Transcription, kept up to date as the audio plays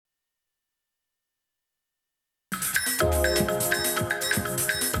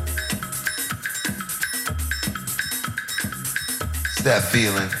that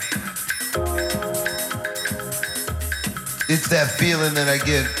feeling. It's that feeling that I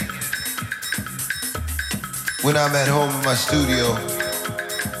get when I'm at home in my studio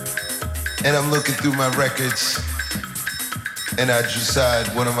and I'm looking through my records and I decide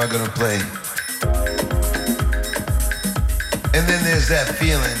what am I gonna play. And then there's that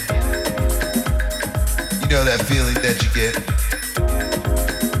feeling, you know, that feeling that you get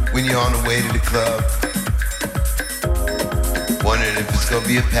when you're on the way to the club, wondering if it's gonna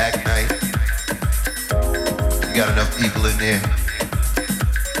be a packed night. You got enough people in there?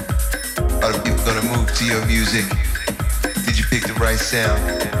 Are the people gonna move to your music? Did you pick the right sound?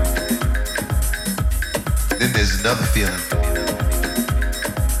 Then there's another feeling.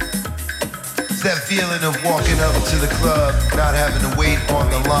 It's that feeling of walking up to the club, not having to wait on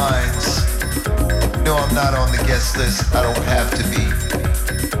the lines. No, I'm not on the guest list, I don't have to be.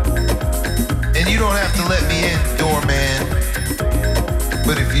 And you don't have to let me in, doorman.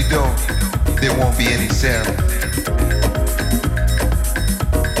 But if you don't, there won't be any sound.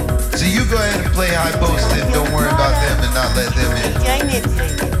 So you go ahead and play high posted, don't worry about them and not let them in.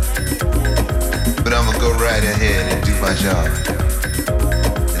 But I'm gonna go right ahead and do my job.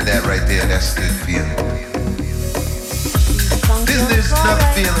 And that right there, that's a good feeling. Then there's another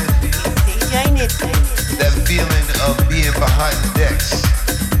feeling. That feeling of being behind the decks.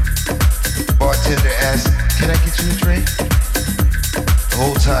 Bartender asks, can I get you a drink? The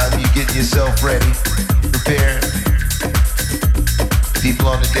whole time you getting yourself ready, preparing. People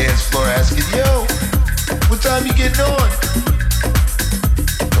on the dance floor asking, yo, what time you getting on?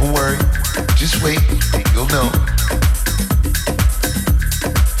 Don't worry, just wait, you'll know.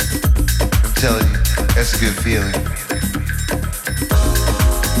 I'm telling you, that's a good feeling.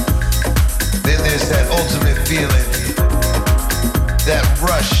 Then there's that ultimate feeling, that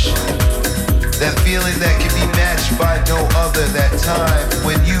rush, that feeling that can be matched by no other, that time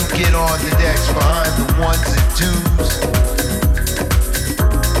when you get on the decks behind the ones and twos.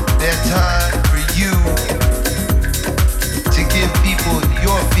 That time for you to give people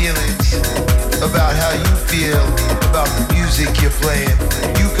your feelings about how you feel about the music you're playing.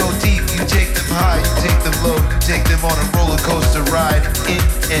 You go deep, you take them high, you take them low, you take them on a roller coaster ride, in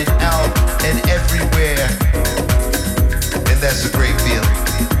and out and everywhere. And that's a great feeling.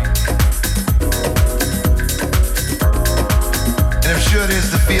 And I'm sure there's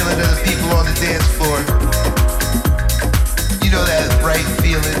the feeling of the people on the dance floor. You know that right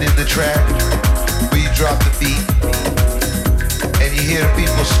feeling in the track where you drop the beat and you hear the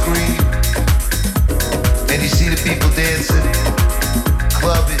people scream and you see the people dancing.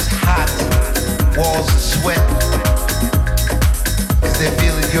 Club is hot, walls are sweat, cause they're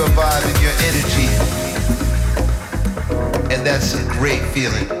feeling your vibe and your energy. And that's a great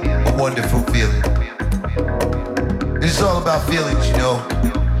feeling, a wonderful feeling. It's all about feelings, you know.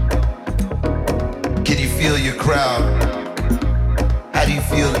 Can you feel your crowd? How do you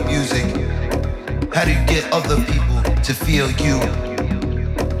feel the music? How do you get other people to feel you?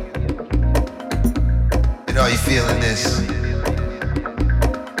 And are you feeling this?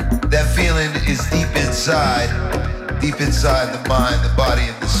 That feeling is deep inside the mind, the body,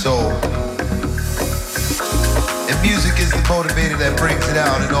 and the soul. And music is the motivator that brings it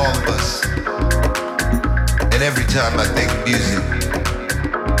out in all of us. And every time I think of music,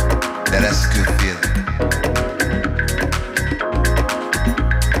 that's a good feeling.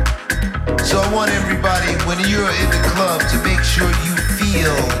 So I want everybody, when you're in the club, to make sure you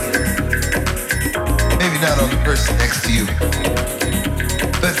feel, maybe not on the person next to you,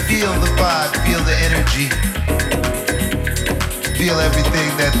 but feel the vibe, feel the energy, feel everything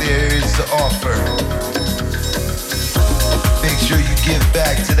that there is to offer. Make sure you give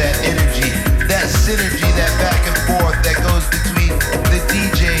back to that energy, that synergy, that back and forth that goes between the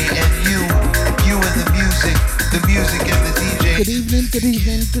DJ and you and the music and the DJ. Good evening, good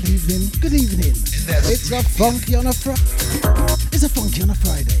evening, good evening, good evening. It's a funky on a Friday. It's a funky on a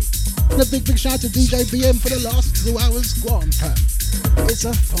Friday. And a big shout to DJ BM for the last 2 hours. Go on, Pam. It's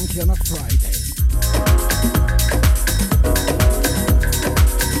a funky on a Friday.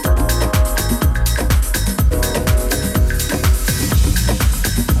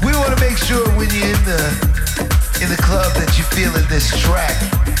 We want to make sure when you're in the club that you're feeling this track.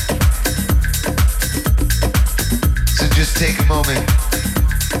 So just take a moment,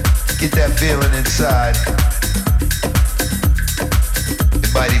 get that feeling inside.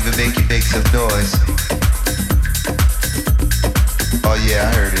 It might even make you make some noise. Oh yeah,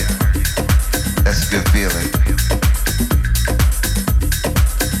 I heard it. That's a good feeling.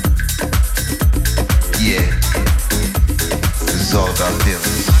 Yeah, this is all about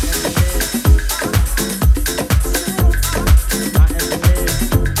feelings.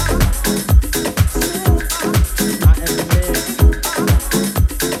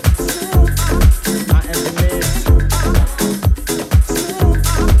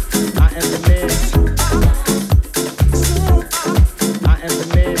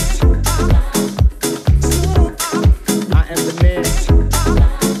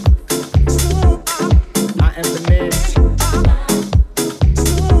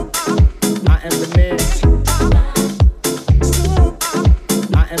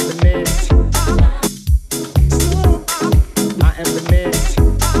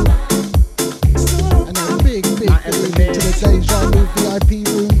 Deja Vu VIP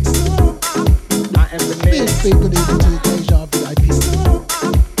room. I am the man. Big good evening to the Deja VIP room.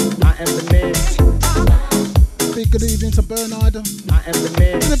 I am the man. Big good evening to Bernard. I am the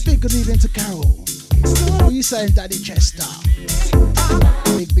man. And a big good evening to Carol. What are you saying, Daddy Chester?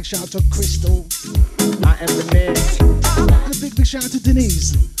 Big shout out to Crystal. I am the man. And a big shout out to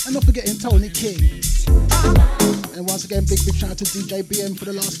Denise. And not forgetting Tony King. And once again, big shout out to DJ BM for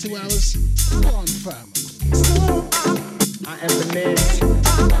the last 2 hours. Go on, fam. I am the man.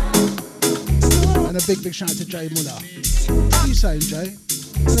 And a big shout out to Jay Muller. What are you saying, Jay?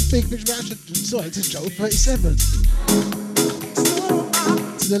 And a big shout out to Joe 37.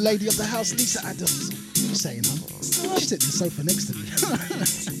 To the lady of the house, Lisa Adams. What are you saying, huh? She's sitting on the sofa next to me.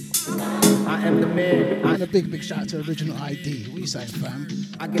 I am the man. And a big shout out to Original ID. What are you saying, fam?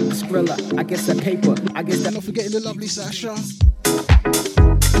 I get the Skrilla, I get the paper, I get And the... not forgetting the lovely Sasha.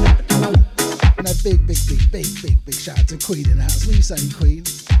 And a big shout out to Queen in the house. What are you saying, Queen?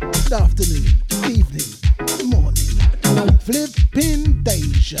 Good afternoon, evening, morning. Flipping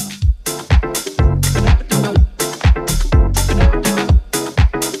Deja.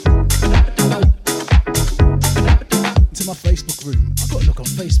 To my Facebook room. I've got to look on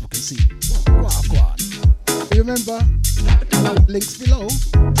Facebook and see what I've got. You remember? Links below.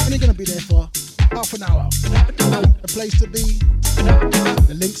 Only going to be there for half an hour. The place to be.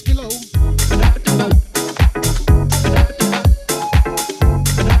 The links below.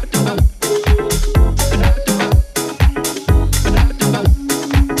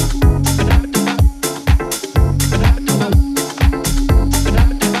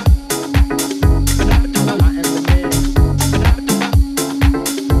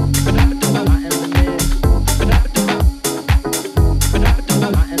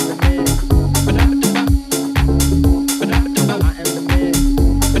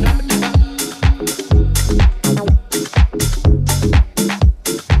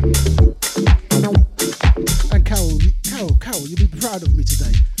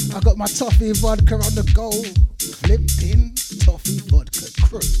 My toffee vodka on the go, flipping toffee vodka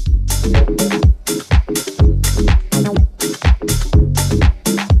crew.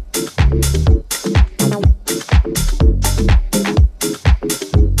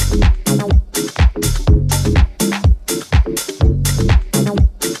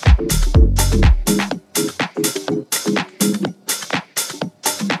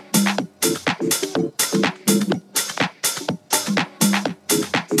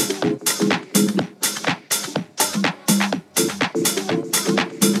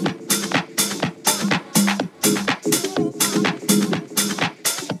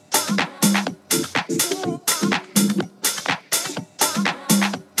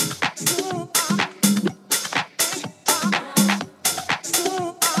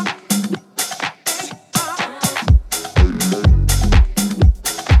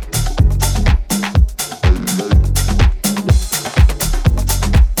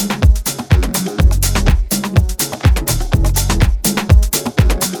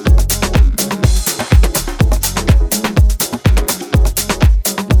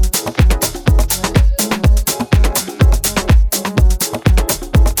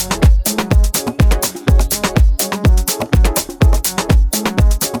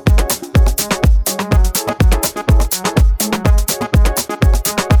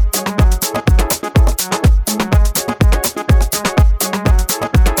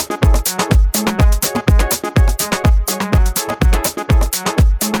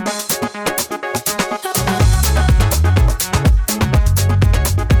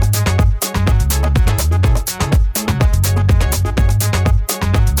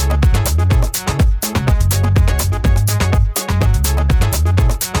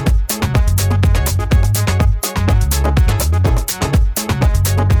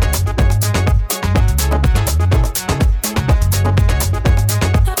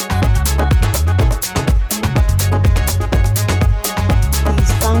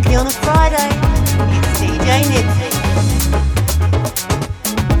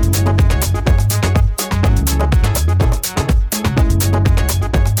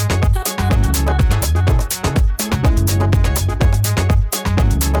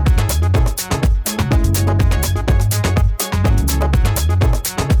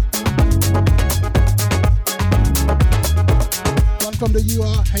 from the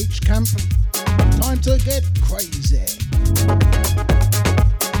URH camp. Time to get crazy.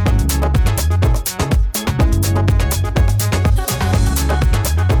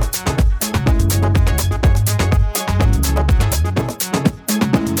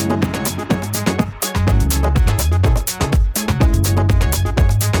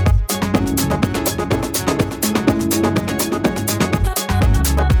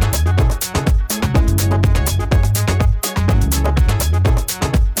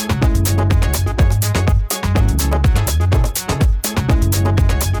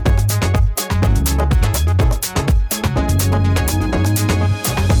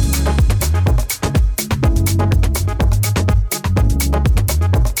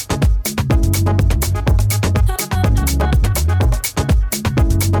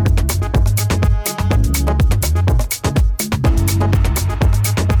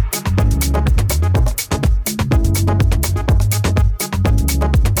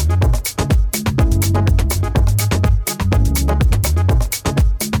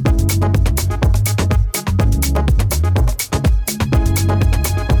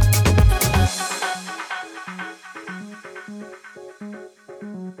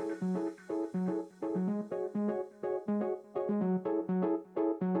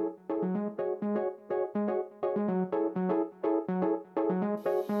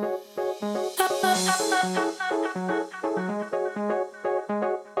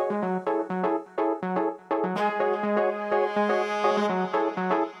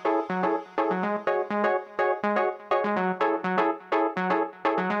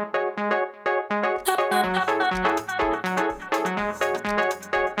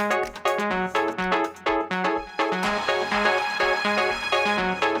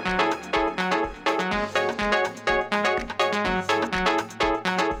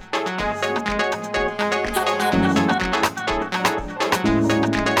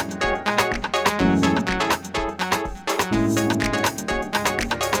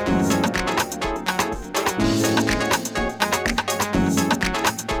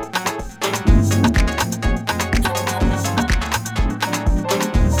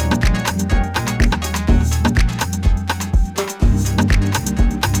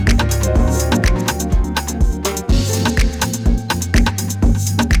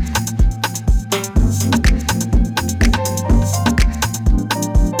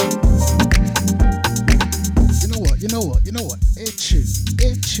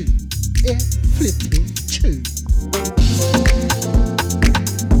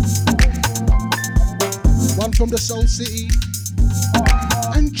 Soul City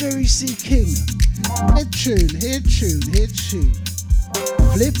and Jerry C. King. Head tune, head tune, head tune.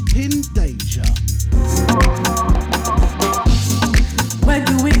 Flipping Danger. Where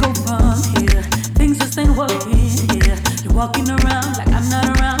do we go from here? Things just ain't working here. You're walking around like I'm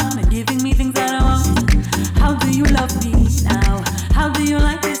not around and giving me things that I want. How do you love me now? How do you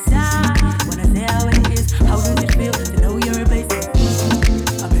like this sound? When I say how it is, how does it feel to know you're replacing?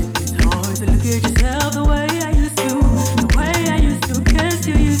 I bet it's hard to look at yourself the way I used to. The way I used to, guess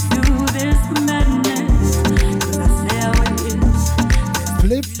you used to. This madness, 'cause I say how it is.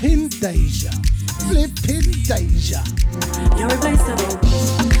 Flipping Deja, flipping Deja. You're replaceable.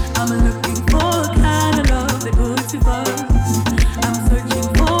 I'm looking for a kind of love that puts you first. I'm searching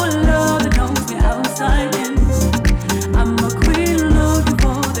for a love that knows me outside in. I'm a queen looking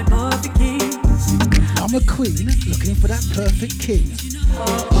for that perfect king. I'm a queen looking for that perfect king.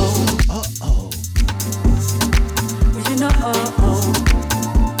 Uh-oh. Uh-oh. You know, uh-oh.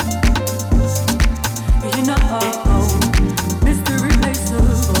 You know, uh-oh. Mr.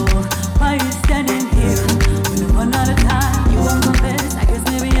 Replaceable, why you standing here? When you run out of time, you won't confess. I guess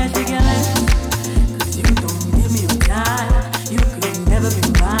maybe I should get less. 'Cause you don't give me your time. You could never be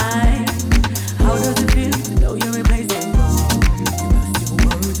mine. How does it feel to know you're replaceable? Because your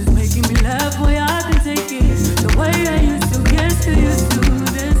words is making me laugh. Boy, I can take it. The way I used to, yes, you used to.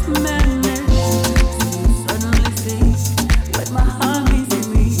 This madness. So you suddenly see what my heart means to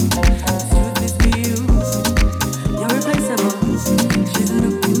me. The truth is for you. You're replaceable. She's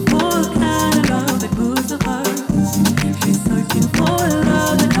looking for a kind of love that puts her first. She's searching for a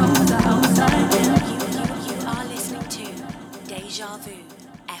love that knows her outside in. You are listening to Deja Vu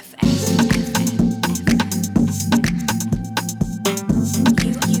FM.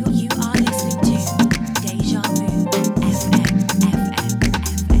 You are listening to Deja Vu FM.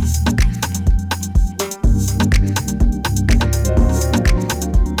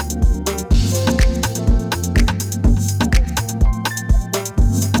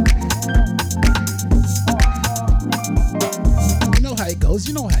 You know how it goes,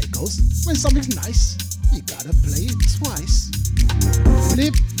 you know how it goes. When something's nice, you gotta play it twice.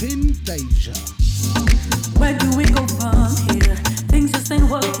 Flipping Deja. Where do we go from here? Things just ain't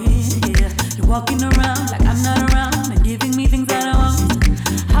working here. You're walking around like I'm not around and giving me things that I want.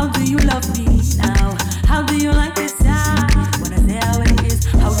 How do you love me now? How do you like this sound? When I say how it is,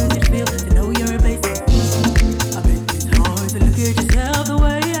 how does it feel to know you're replacing? I bet it's hard to look at yourself the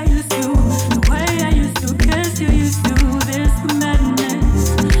way I used to. The way I used to, guess you used to. This madness,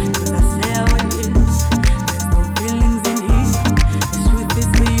 'cause I say how it is. There's no feelings in here. The truth is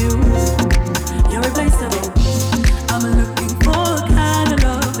for you. You're replaceable. I'm looking for a kind of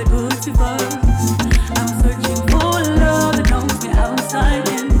love that puts you first. I'm searching for a love that knows me outside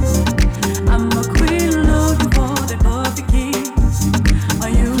in. I'm a queen looking for that perfect king. Are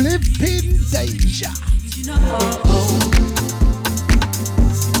you? Flipping Deja. You know, uh-oh.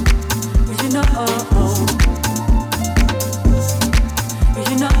 You know, uh-oh.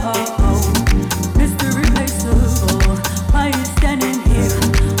 You know, uh-oh. Mr. Replaceable, why you standing here?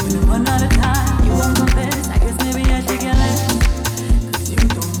 When you run out of time, you won't confess. I guess maybe I should get less. 'Cause you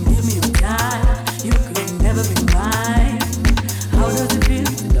don't give me your time.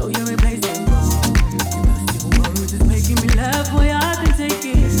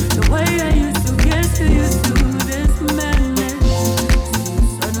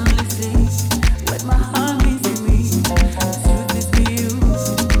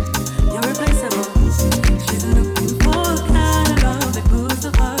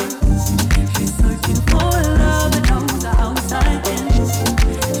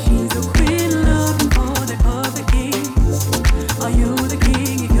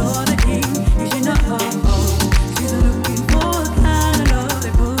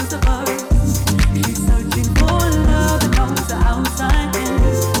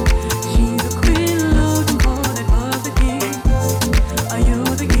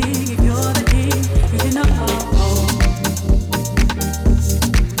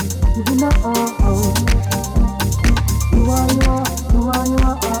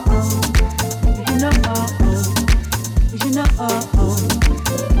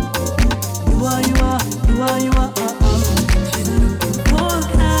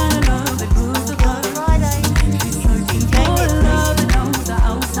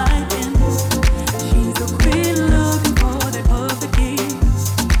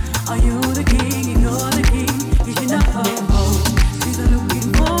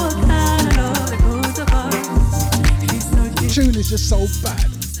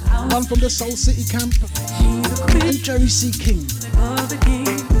 One from the Soul City camp. And Jerry C. King.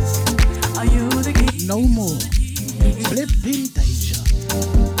 No more. Flipping Deja.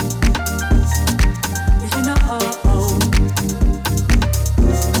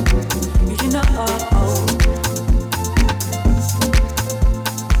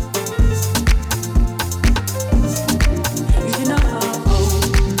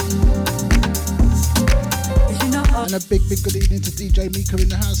 And a big good evening to DJ Mika in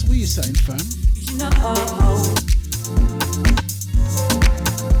the house. What are you saying, fam?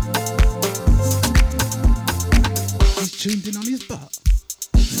 He's tuned in on his butt.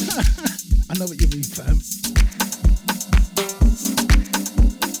 I know what you mean, fam.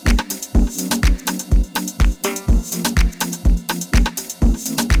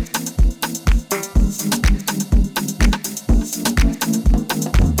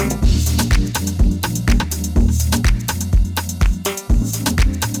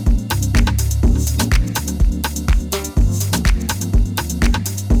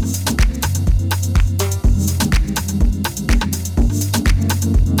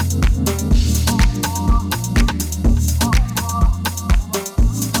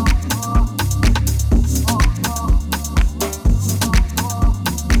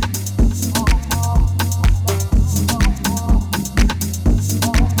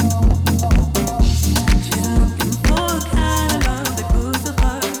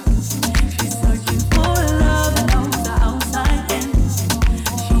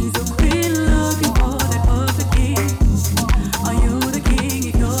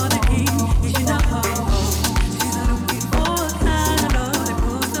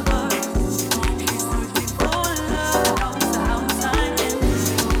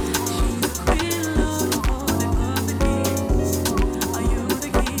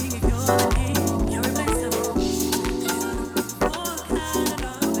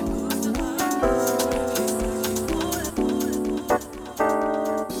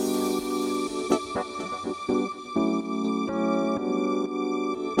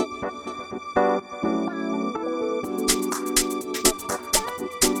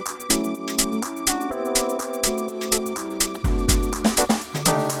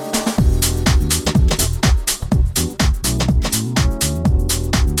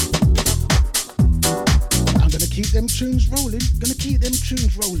 Tunes rolling, gonna keep them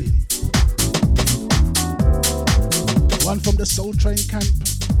tunes rolling. One from the Soul Train camp,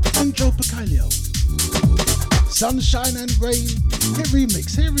 and Joe Picalio. Sunshine and Rain, hit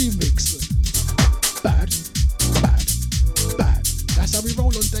remix. Bad. That's how we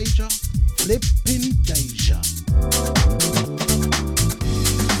roll on Deja. Flipping Deja.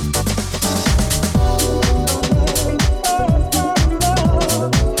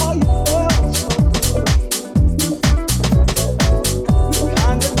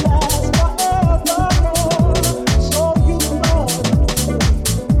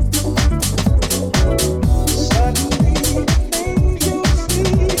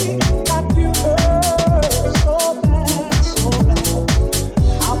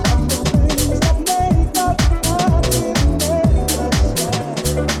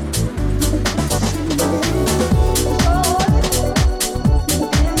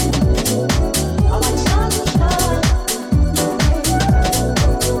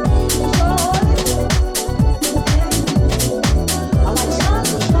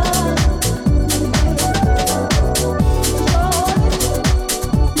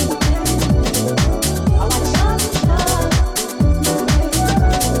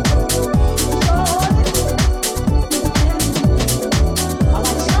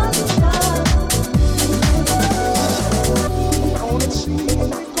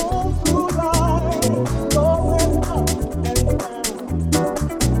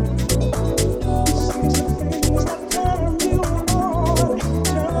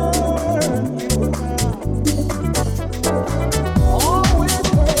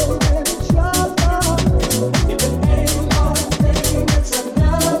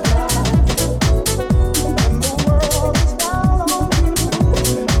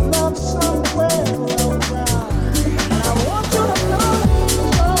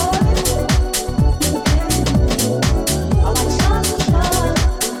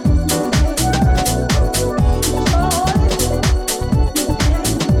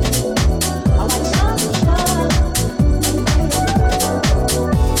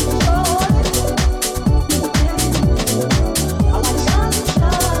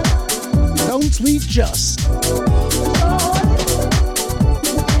 Just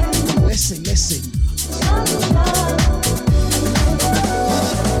listen.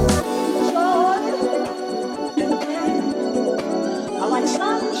 I like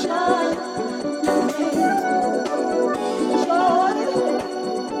sunshine.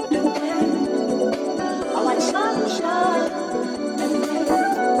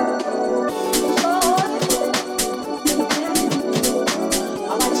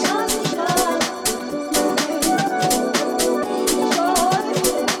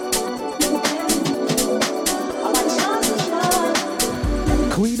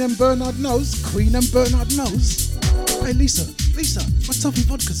 Bernard knows. Queen and Bernard knows. Hey, Lisa, my toffee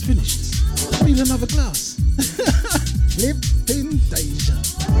vodka's finished. I need another glass. Live in danger.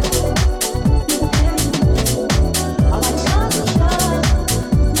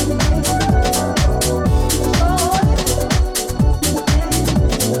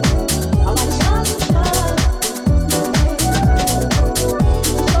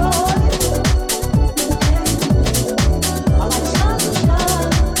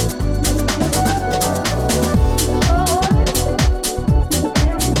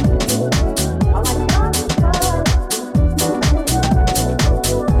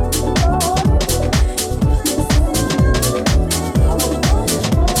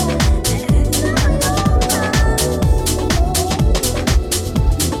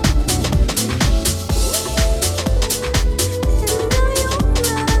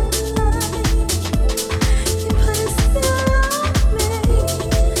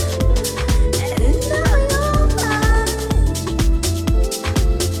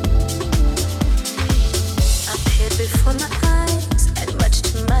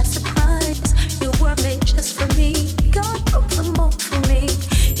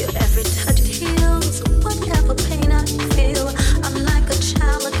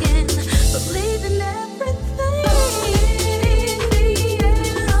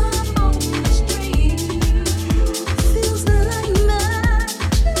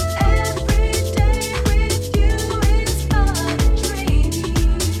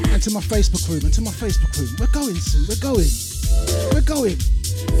 Facebook room. We're going soon. We're going.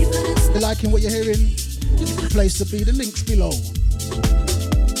 You're liking what you're hearing? The place to be, the links below.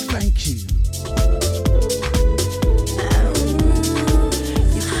 Thank you.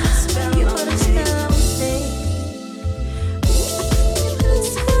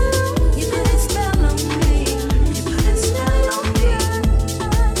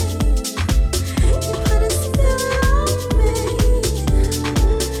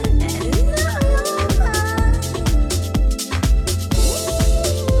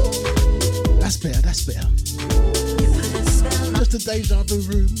 Deja Vu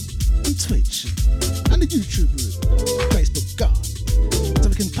room and Twitch and the YouTube room, Facebook, God, so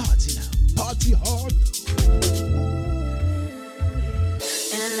we can party now, party hard.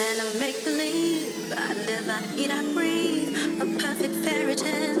 In a land of make believe, I live, I eat, I breathe, a perfect fairy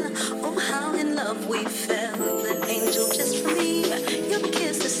tale. Oh, how in love we fell, an angel just for me. Your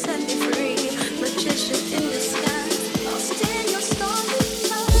kiss has set me free, magician in disguise, lost in your story.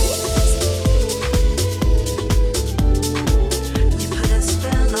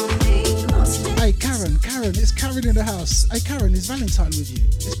 Hey Karen, it's Karen in the house. Hey Karen, is Valentine with you?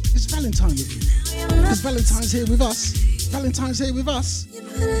 It's Valentine with you. Because Valentine's here with us. Valentine's here with us. You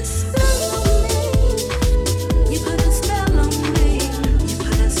put a spell on me. You put a spell on me. You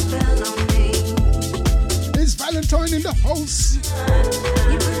put a spell on me. It's Valentine in the house.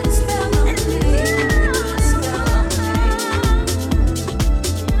 You put a spell on me.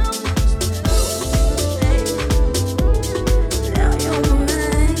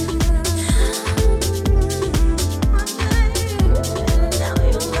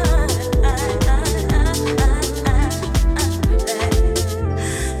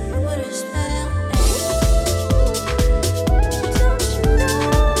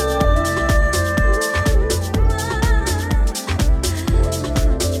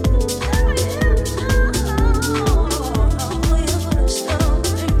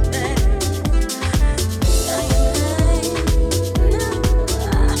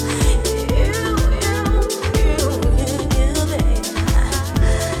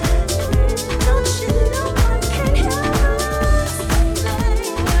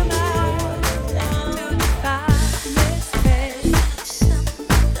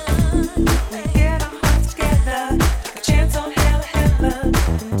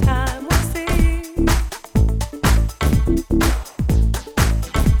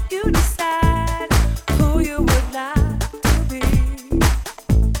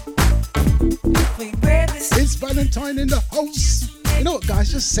 In the house. You know what, guys?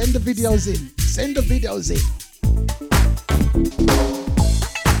 Just send the videos in. Send the videos in.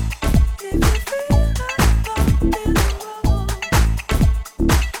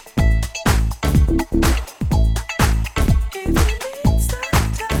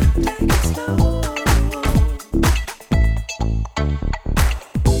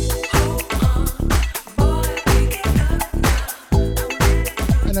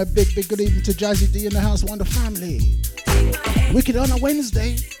 And a big good evening to Jazzy D in the house, Wonder Family. Wicked on a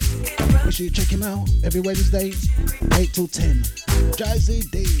Wednesday. Make sure you check him out every Wednesday, 8 till 10. Jazzy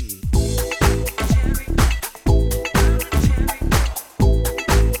D.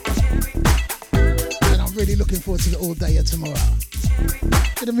 looking forward to it all day of tomorrow.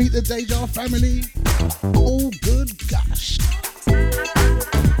 Gonna meet the Deja family. All good, gosh.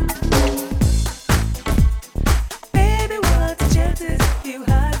 Baby, what the chances you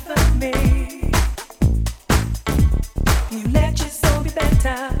had for me? You let your soul be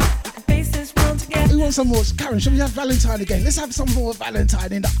better. You can face this world together. Who wants some more? Karen, shall we have Valentine again? Let's have some more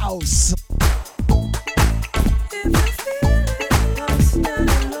Valentine in the house. If I feel it, I'm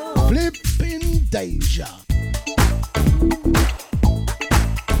still alone. Flipping Deja.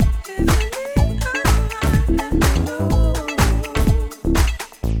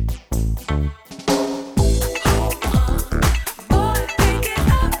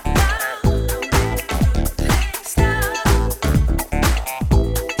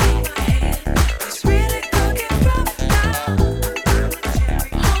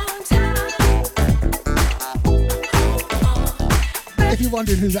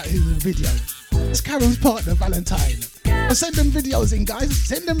 Wondering who that is in the video. It's Karen's partner, Valentine. Well, send them videos in, guys.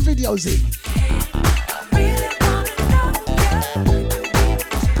 Send them videos in.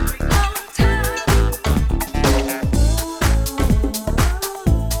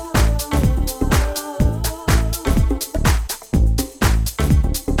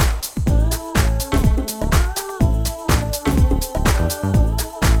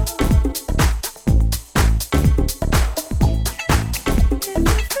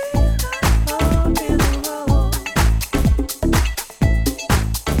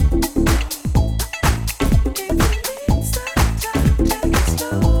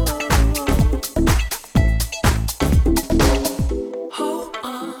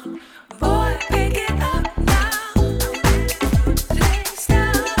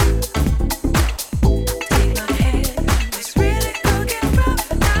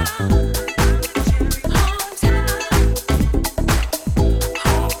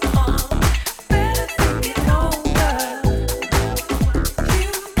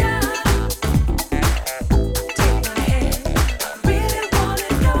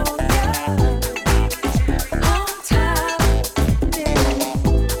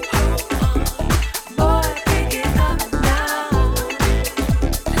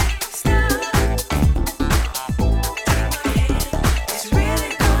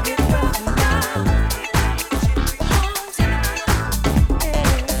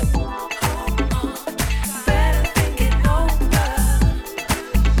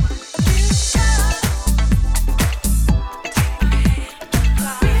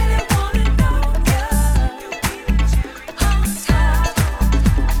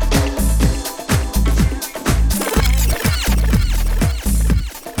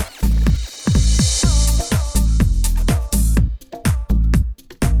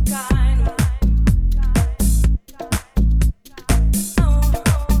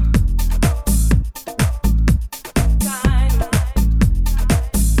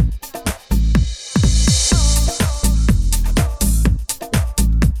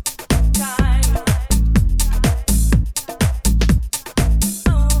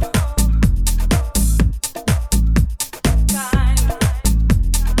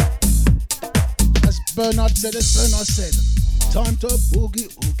 Bernard said, as Bernard said, time to boogie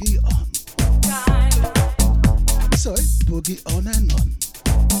oogie on. Sorry, boogie on and on.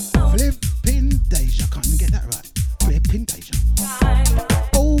 Flipping Deja, can't even get that right. Flipping Deja.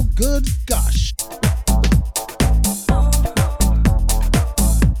 Oh good gosh.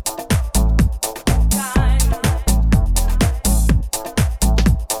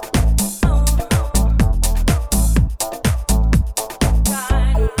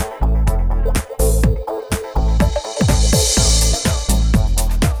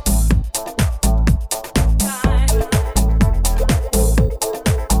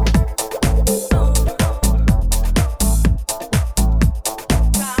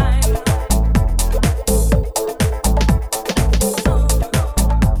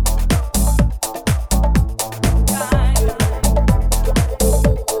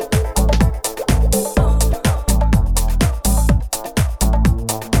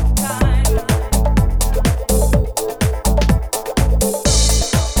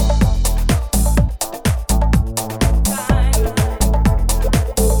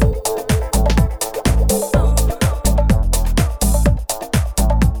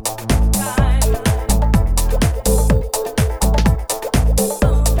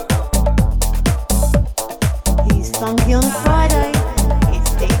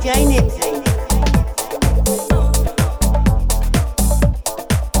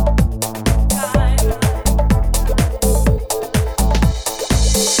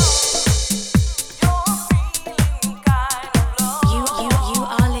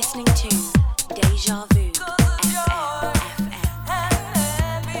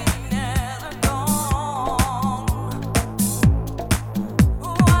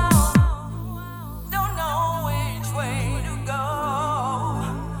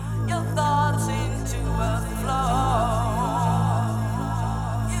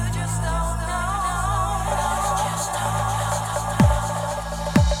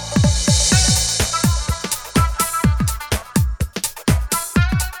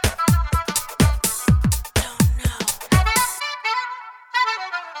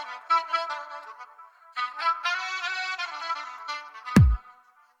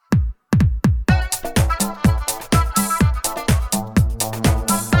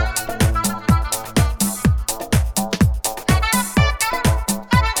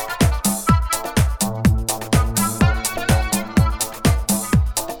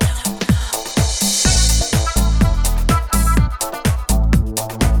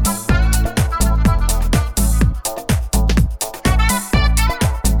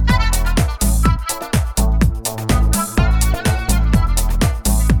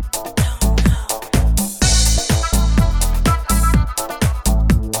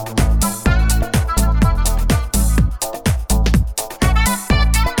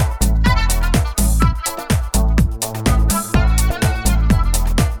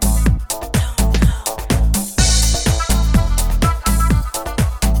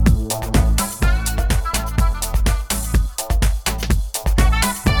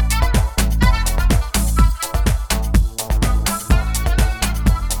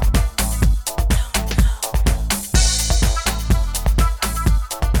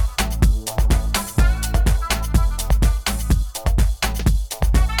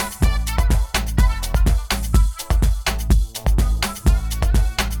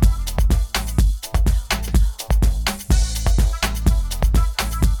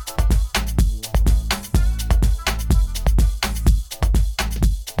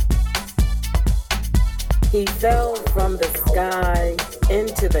 He fell from the sky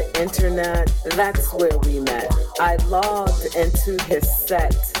into the internet. That's where we met. I logged into his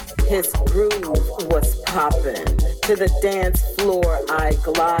set. His groove was poppin'. To the dance floor I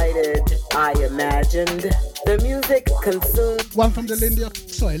glided. I imagined the music consumed. One from the Linda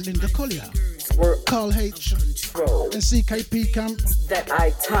Collier. Were Carl H. controlled. And CKP Camp. That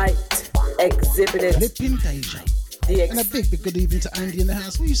I typed, exhibited. Flipping Deja. And a big good evening to Andy in the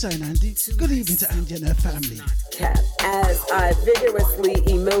house. What are you saying, Andy? Good evening to Andy and her family. As I vigorously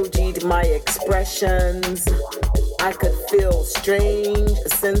emojied my expressions, I could feel strange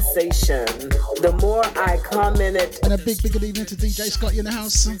sensation. The more I commented. And a big good evening to DJ Scotty in the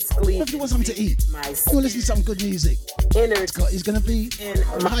house. Hope you want something to eat. You'll listen to some good music. Scotty's gonna be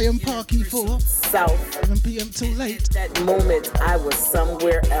high and parky for South 7 p.m. till late. That moment I was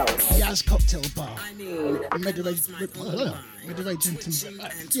somewhere else. Yaz Cocktail Bar. I mean,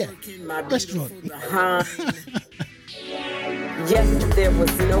 restaurant. Yes, there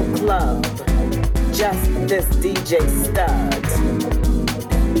was no club, just this DJ stud,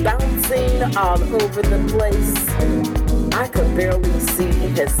 bouncing all over the place. I could barely see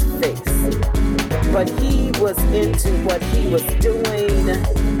his face, but he was into what he was doing,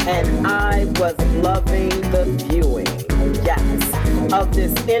 and I was loving the viewing, yes, of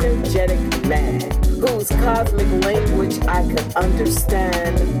this energetic man whose cosmic language I could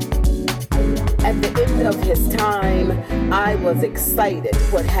understand. At the end of his time, I was excited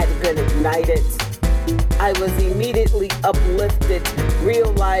what had been ignited. I was immediately uplifted,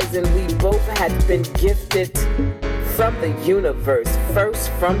 realizing we both had been gifted from the universe, first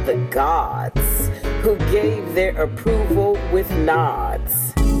from the gods, who gave their approval with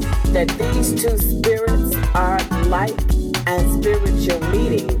nods. That these two spirits are like, and spiritual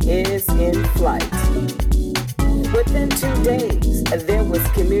meeting is in flight. Within 2 days, there was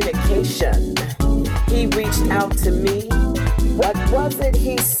communication. He reached out to me. What was it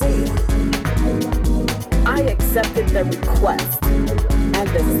he said? I accepted the request, and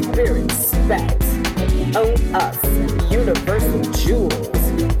the spirit spat on us universal jewels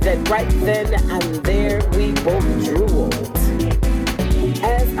that right then and there we both drooled.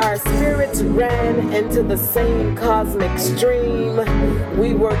 As our spirits ran into the same cosmic stream,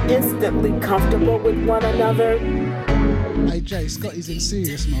 we were instantly comfortable with one another. Hey Jay, Scotty's in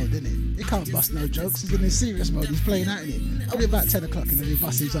serious mode, isn't it? He can't bust no jokes, he's in his serious mode, he's playing out in it. It'll be about 10 o'clock and then he'll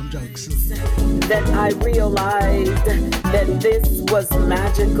bust some jokes. That I realized that this was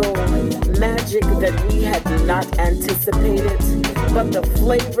magical, magic that we had not anticipated, but the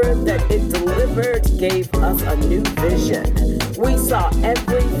flavor that it delivered gave us a new vision. We saw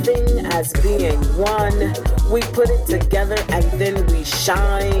everything as being one. We put it together and then we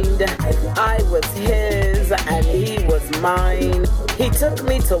shined. I was his and he was mine. He took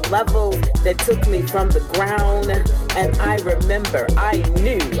me to levels that took me from the ground. And I remember, I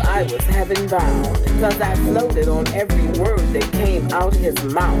knew I was heaven bound, cause I floated on every word that came out his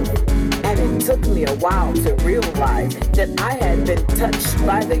mouth. And it took me a while to realize that I had been touched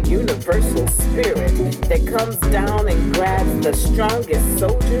by the universal spirit that comes down and grabs the strongest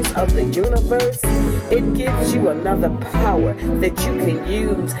soldiers of the universe. It gives you another power that you can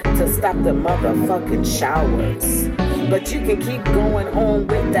use to stop the motherfucking showers. But you can keep going on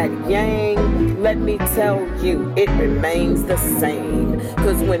with that yang. Let me tell you, it remains the same.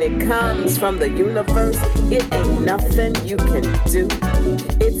 Cause when it comes from the universe, it ain't nothing you can do.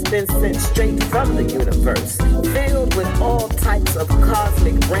 It's been sent straight from the universe, filled with all types of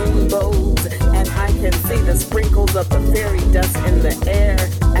cosmic rainbows. And I can see the sprinkles of the fairy dust in the air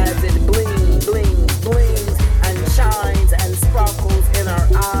as it blings, blings, blings, and shines and sparkles in our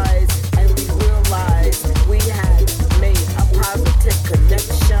eyes. And we realize we had made a positive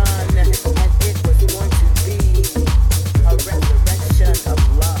connection, and it was going to be a resurrection of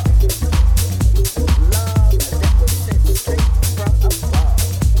love. Love that was sent straight from above.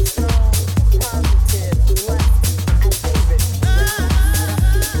 Strong, positive, blessed, and favorite.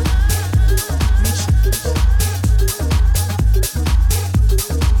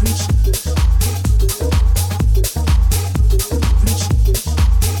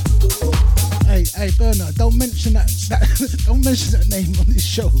 Hey Bernard, don't mention that don't mention that name on this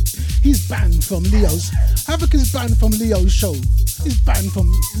show. He's banned from Leo's. Havoc is banned from Leo's show. He's banned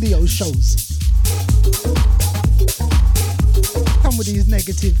from Leo's shows. Come with these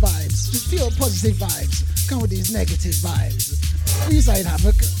negative vibes. Just feel positive vibes. Come with these negative vibes. What are you saying,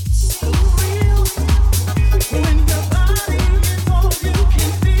 Havoc? When your body is all you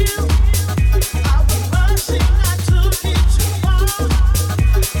can feel, I was rushing, I took it too far.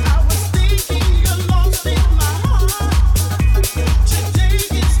 I was thinking you're lost in my heart. Today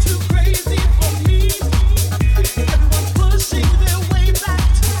is too crazy for me.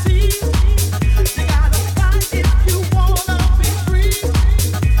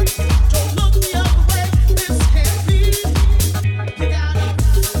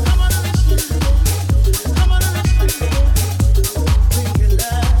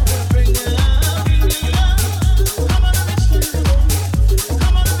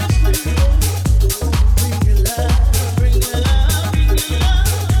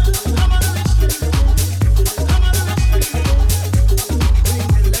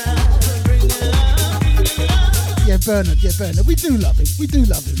 Bernard. We do love him.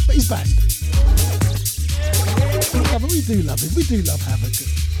 But he's banned. Yeah, but we do love him. We do love Havoc.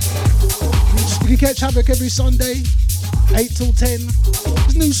 You can catch Havoc every Sunday, 8 till 10.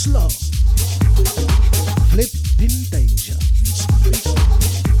 His new slot. Flipping Deja.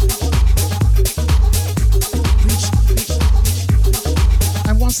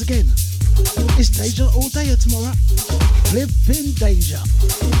 And once again, it's Deja all day tomorrow. Flipping Deja.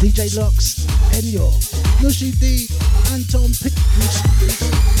 DJ Locks, Enyo, Nushi D, Anton Pick,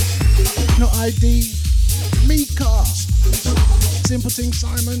 No ID, Mika, Simpleton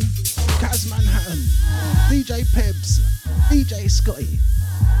Simon, Kaz Manhattan, DJ Pebs, DJ Scotty,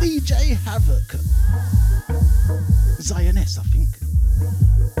 DJ Havoc, Zioness, I think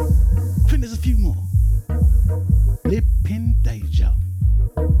there's a few more. Flipping Deja.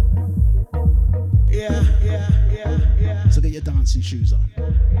 Yeah. So get your dancing shoes on.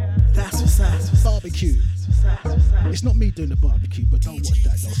 That's what's up. Barbecue. It's not me doing the barbecue, but don't watch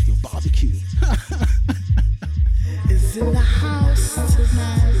that. Don't still barbecue. Is in the house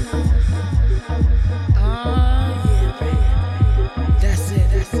tonight. Oh yeah, baby. That's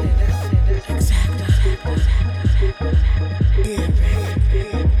it. Exactly. Yeah, baby.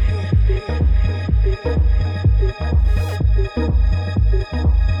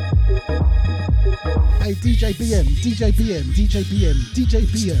 Hey, DJ BM,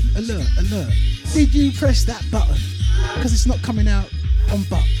 alert. Did you press that button? Because it's not coming out on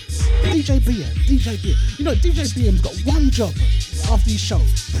Buck. DJ BM. You know, DJ BM's got one job after his show.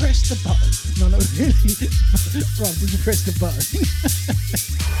 Press the button. No, really. Bro, did you press the button?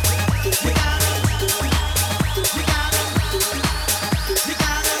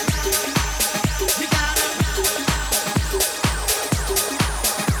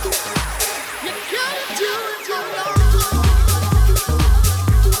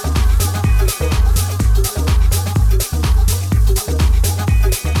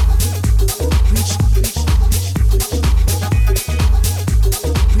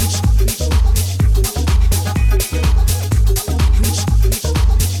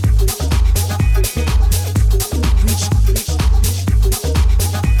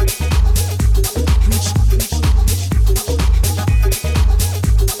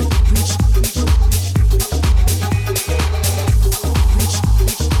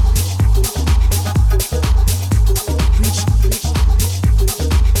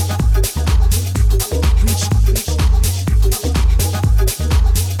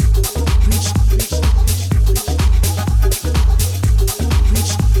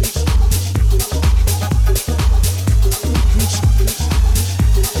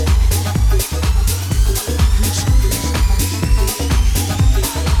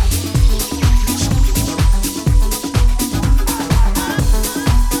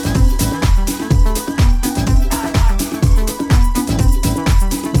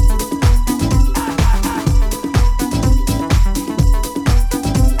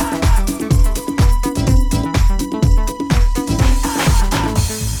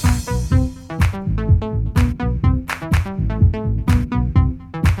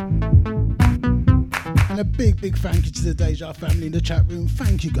 Big thank you to the Deja family in the chat room.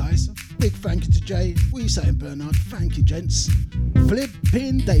 Thank you guys. Big thank you to Jay. What are you saying, Bernard? Thank you, gents.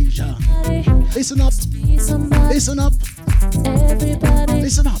 Flipping Deja. Listen up. Listen up. Everybody.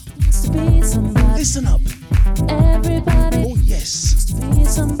 Listen up. Listen up. Everybody. Oh yes. Be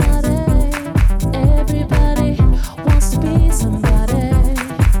somebody. Everybody wants to be somebody.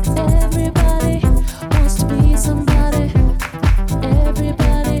 Everybody wants to be somebody.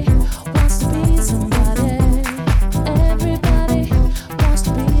 Everybody wants to be somebody. Everybody wants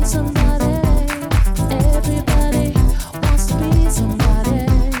to be somebody. Everybody wants to be somebody.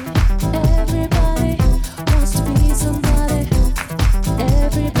 Everybody wants to be somebody.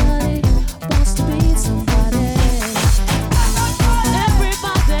 Everybody wants to be somebody.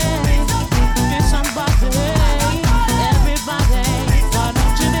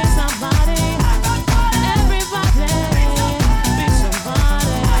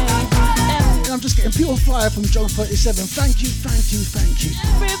 Pure fire from Joe 37. Thank you. Everybody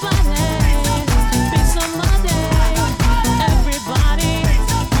be somebody. Everybody be somebody.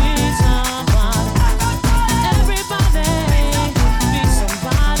 Everybody be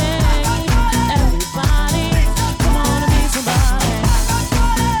somebody. Everybody come on and be somebody.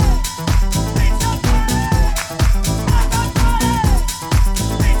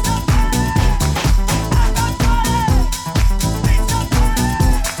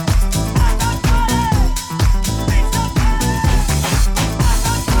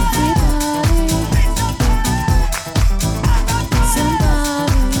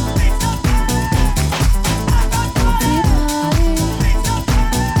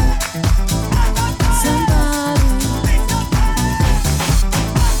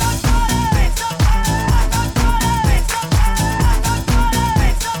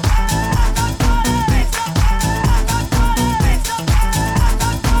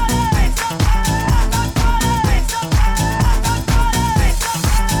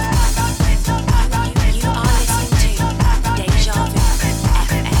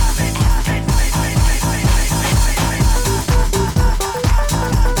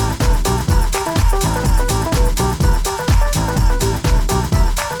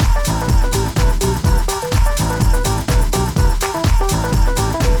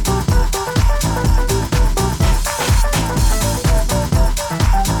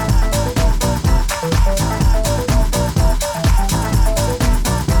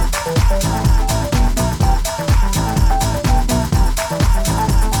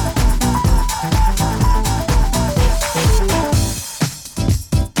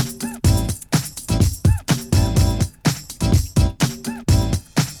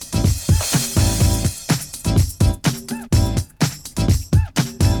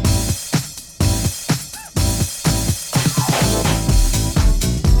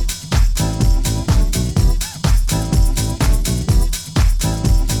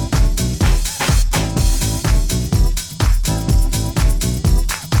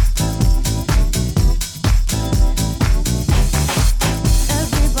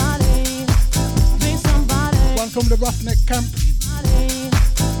 camp.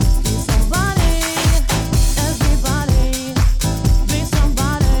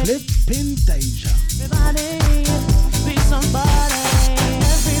 Flipping Deja.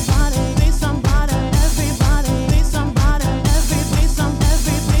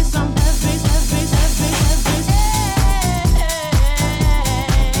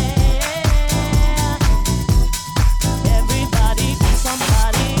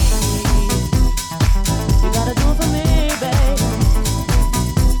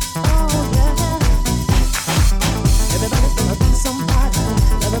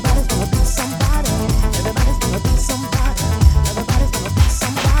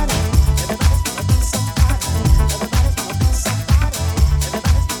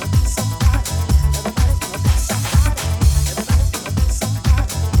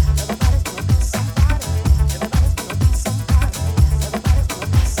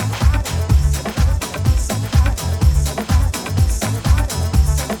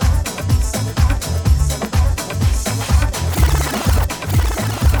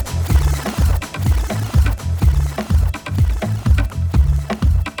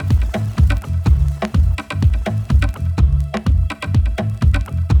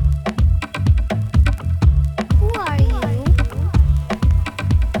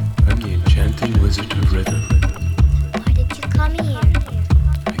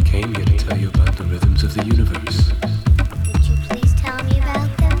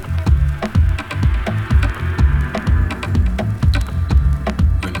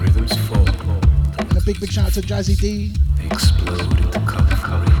 To Jazzy D. They explode into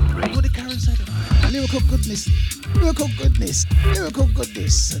colorful rain. What did Karen say? Lyrical goodness, lyrical goodness, lyrical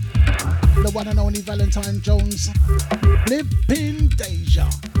goodness. The one and only Valentine Jones. Flipping Deja.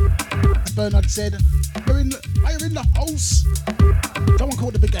 As Bernard said, fire in the house. Someone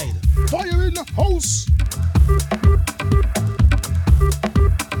called the brigade. Fire in the house.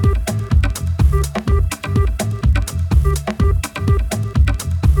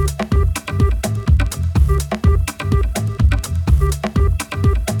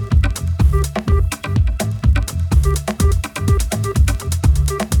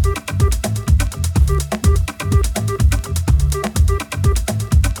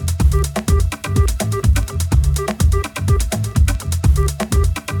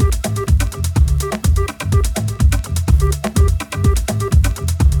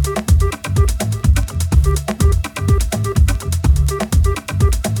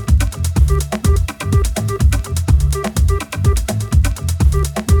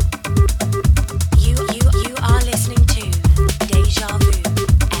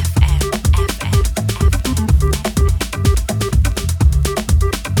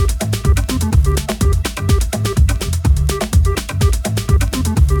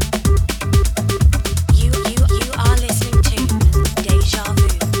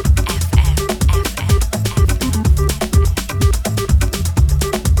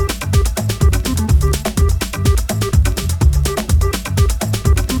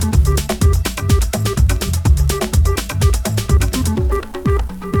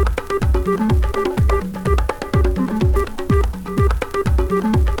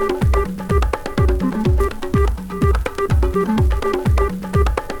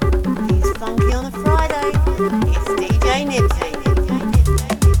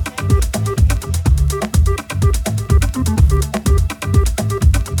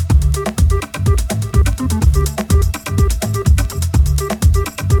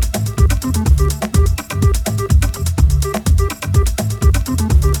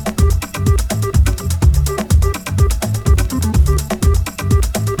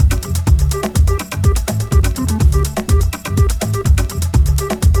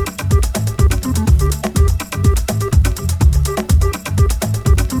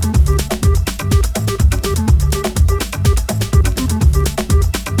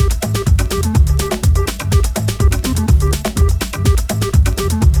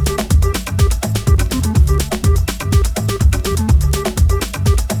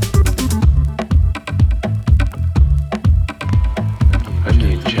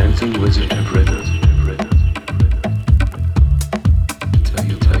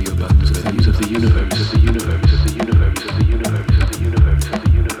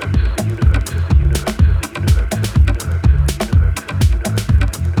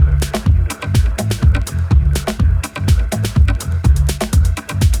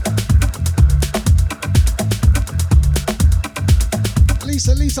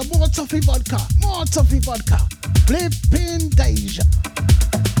 Lisa, more toffee vodka. Flipping Deja.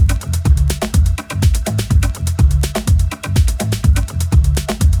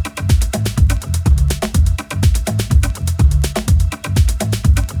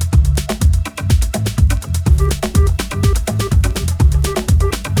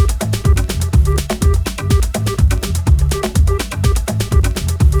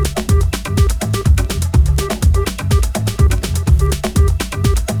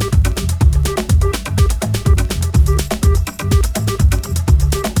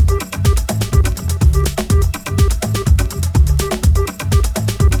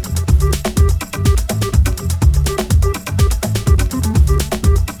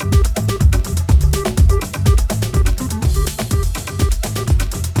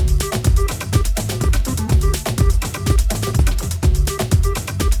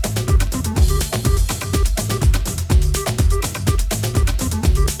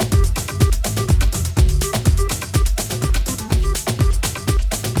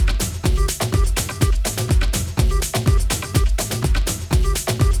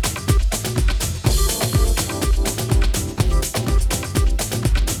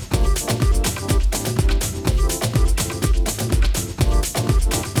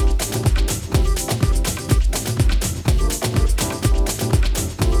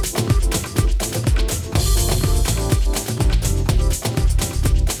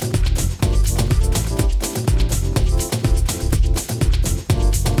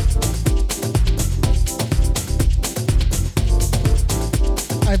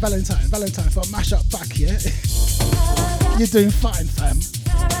 Valentine for a mash-up back, yeah? You're doing fine, fam.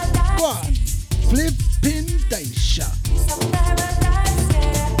 Go on. Flipping Daisha.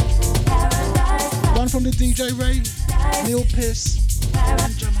 One from the DJ Ray, Neil Pierce,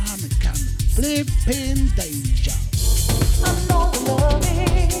 and John Muhammad Khan. Flipping Daisha. Like no one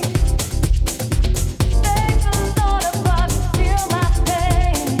else.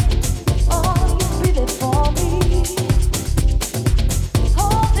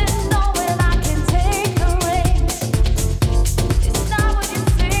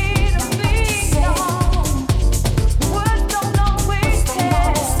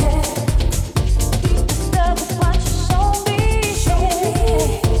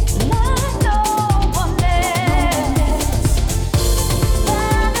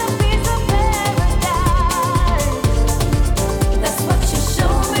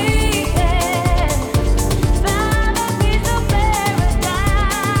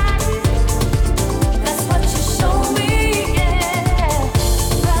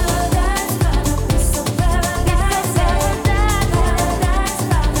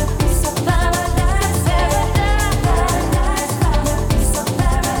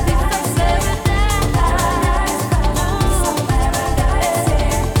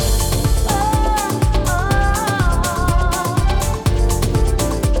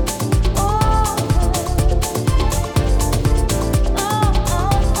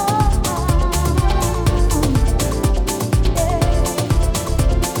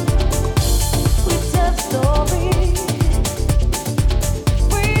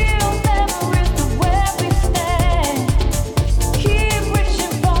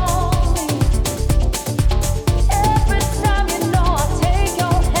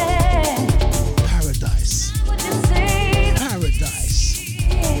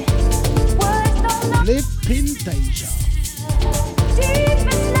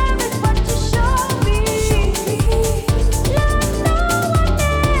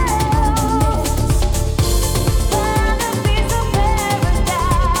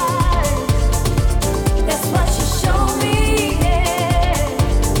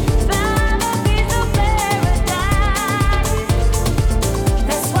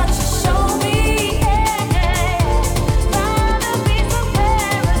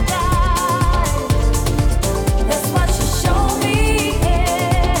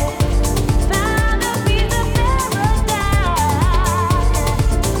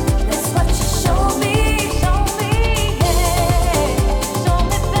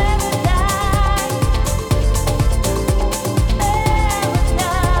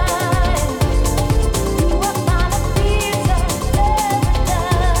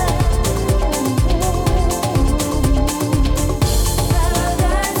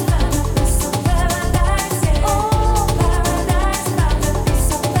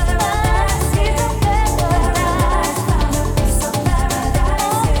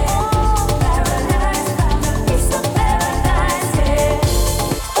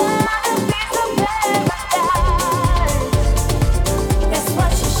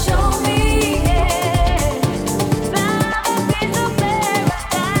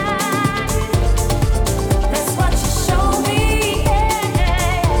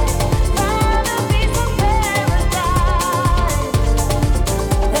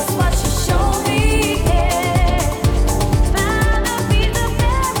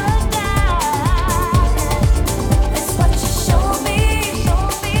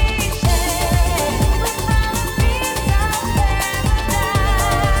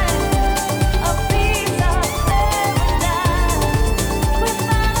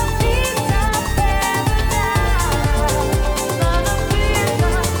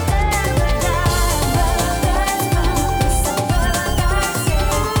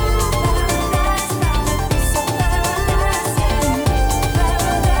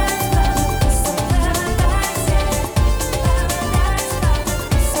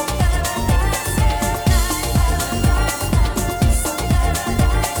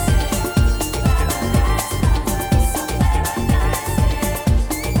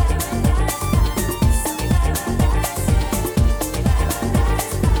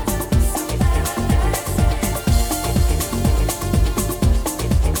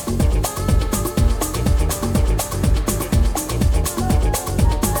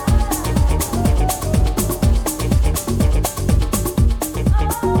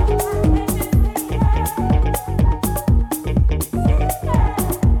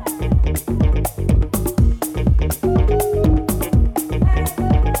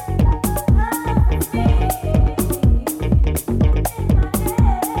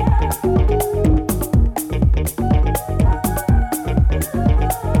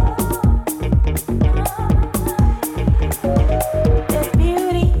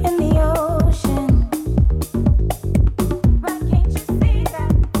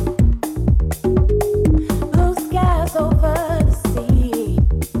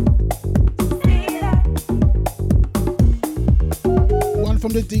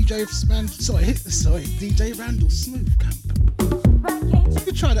 from the DJ Randall Smooth Camp.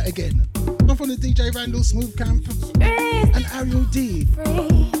 You try that again. I'm from the DJ Randall Smooth Camp and Ariel D.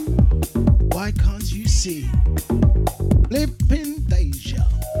 Why can't you see? Flipping Deja.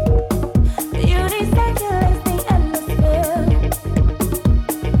 Beauty circulates the atmosphere.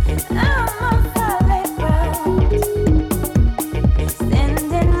 I'm on solid ground,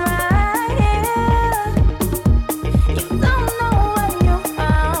 standing right here. You don't know what you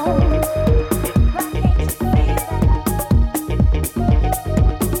found. Why can't you see that?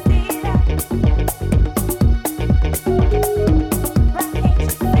 See that? Why can't you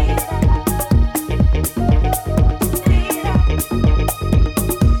see that?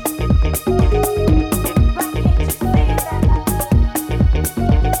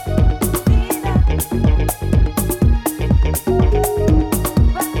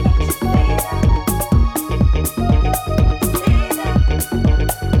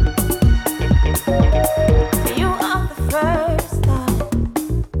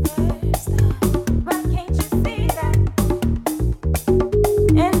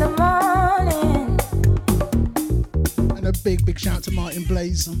 Big shout out to Martin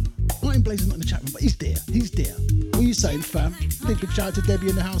Blazer. Martin Blazer's not in the chat room, but he's there. He's there. What are you saying, fam? Big shout out to Debbie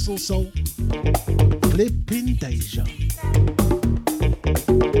in the house also. Flipping Deja.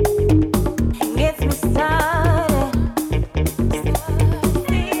 Gets me started.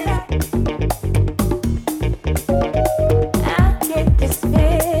 I get this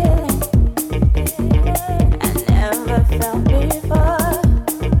feeling I never felt before.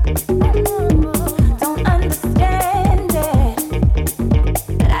 Don't understand it,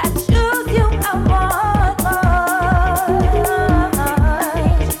 but I choose you. I want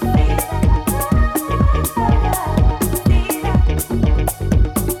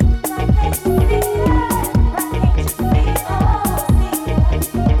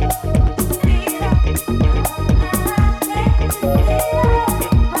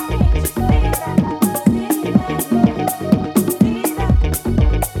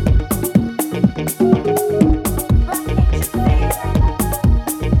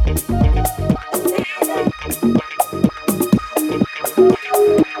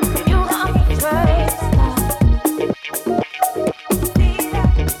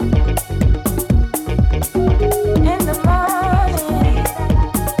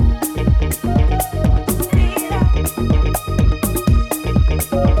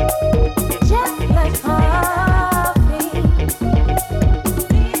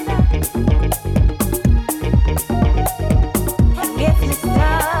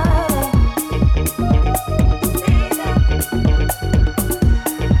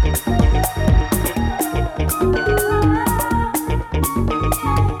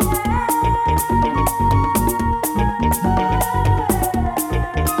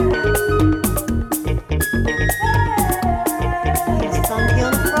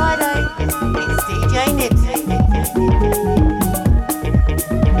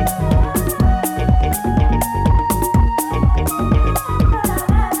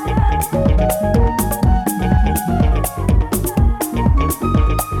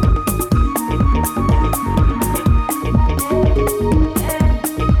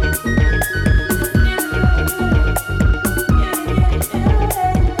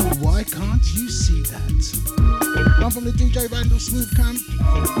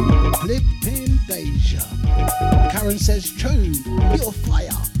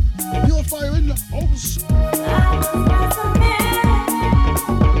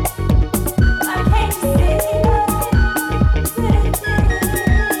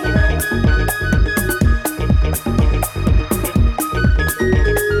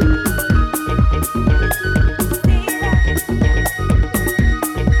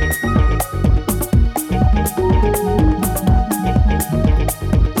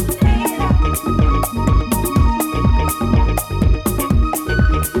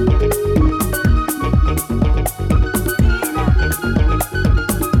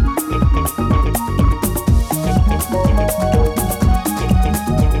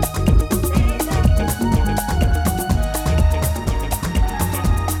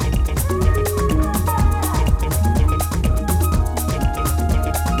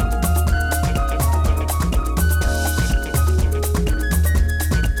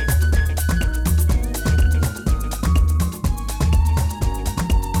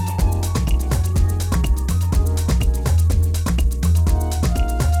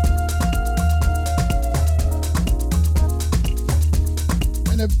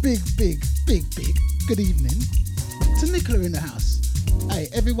good evening to Nicola in the house. Hey,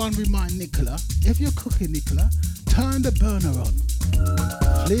 everyone remind Nicola, if you're cooking, Nicola, turn the burner on.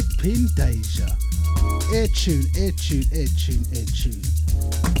 Flipping Deja. Air tune, air tune, air tune, air tune.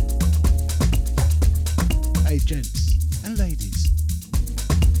 Hey gents and ladies,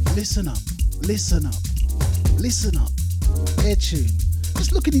 listen up, listen up, listen up. Air tune.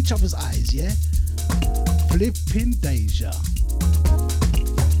 Just look in each other's eyes, yeah? Flipping Deja.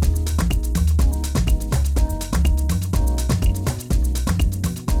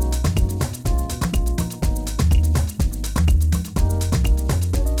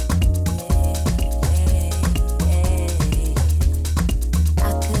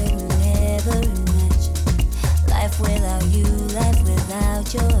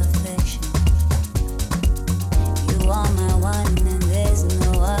 Your affection, you are my one, and there's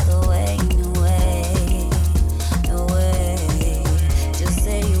no other way, no way, no way. Just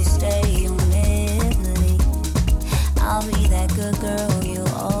say you'll stay, you'll never leave. I'll be that good girl you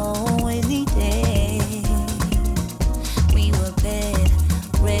always needed. We were bed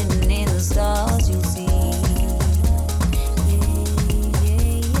written in the stars, you'll see.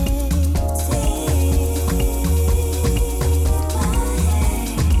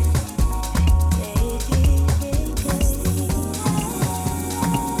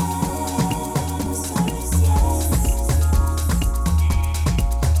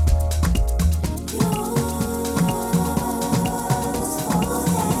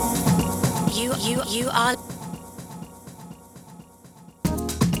 You are. I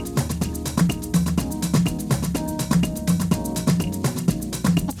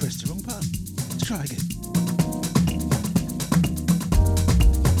pressed the wrong button. Let's try again.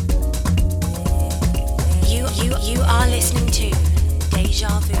 You are listening to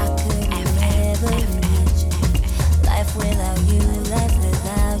Deja Vu FM. Life without you, life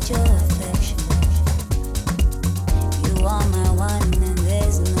without your affection. You are my one, and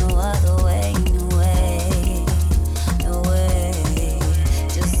there's no other way, no way, no way.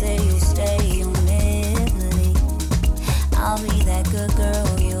 Just say you'll stay, you'll never leave. I'll be that good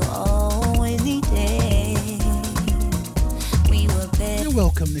girl you always needed. We were better. You're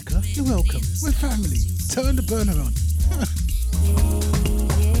welcome, Nicola. You're welcome. We're family. Turn the burner on.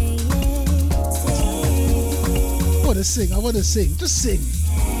 I want to sing. Just sing.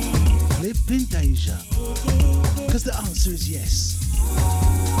 Flipping Deja. Because the answer is yes.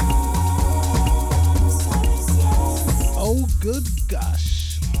 Oh, good gosh.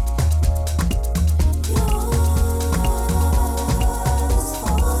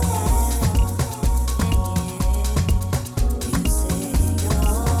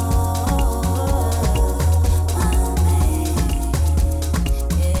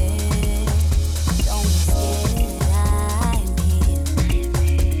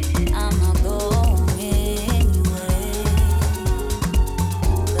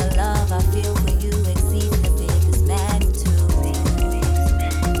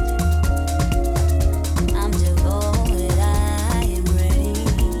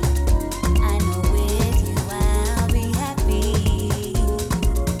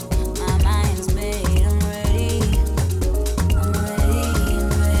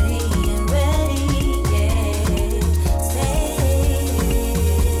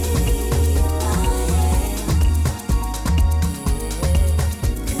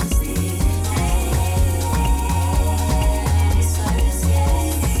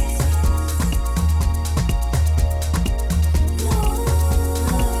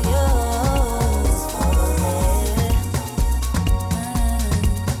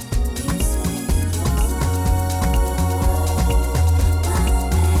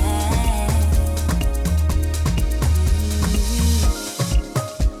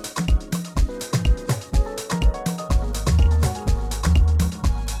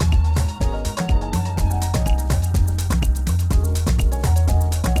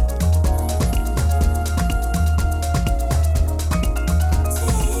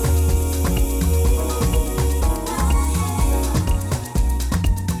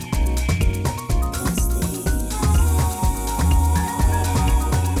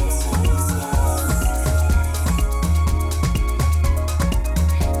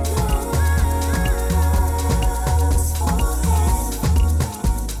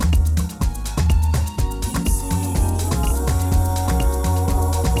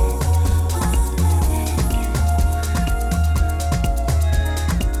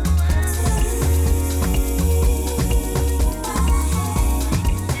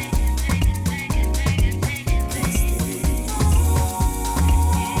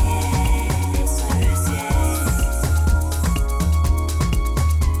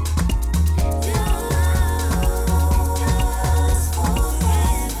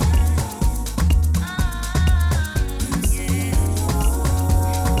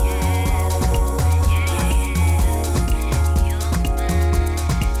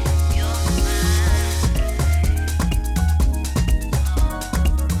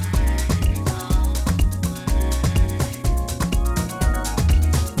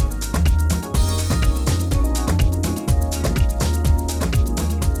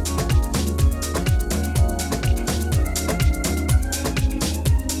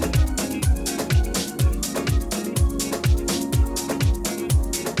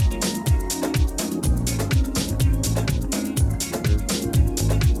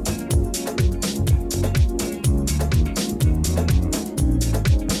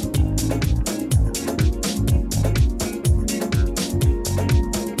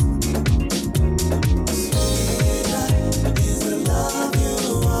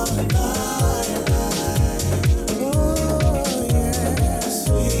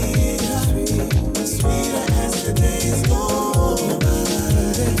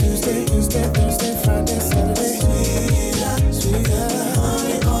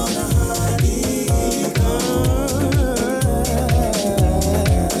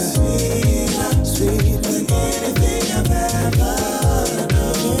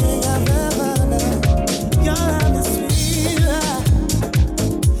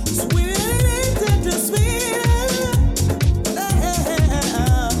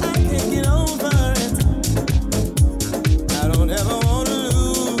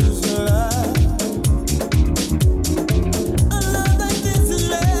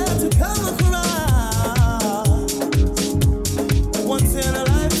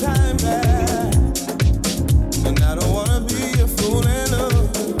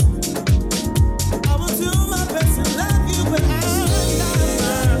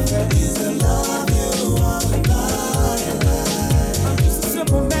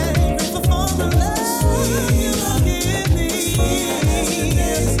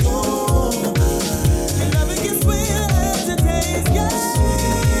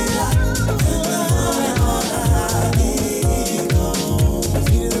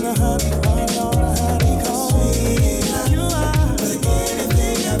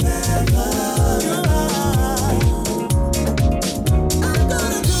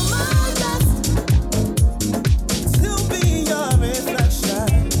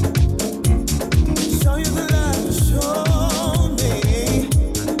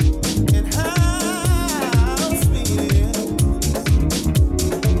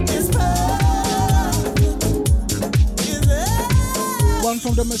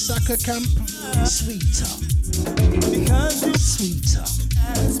 the Massacre camp. Sweeter. Sweeter.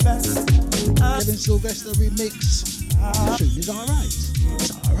 Kevin Sylvester remix. The tune is alright.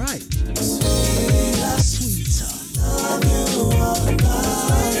 It's alright. Sweeter. Love you all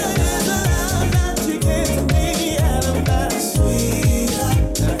you gave to me, and I'm not sweeter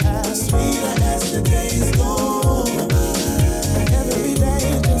as the days go by. Every day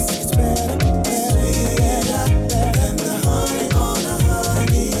just gets better, better than the honey on a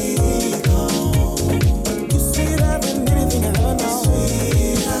honeycomb. You're sweeter than anything I've ever known.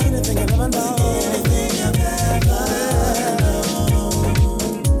 Anything I've ever known. Anything I've ever known.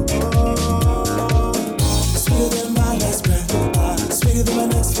 Sweeter than my last breath, sweeter than my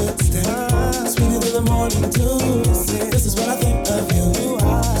next footstep, sweeter than the morning dew. This is what I think of you.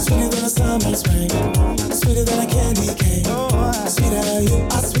 Sweeter than a summer's rain, sweeter than a candy cane. Sweeter, you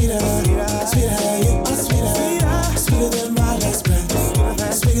are sweeter. Sweeter, you are sweeter. Sweeter than my last breath,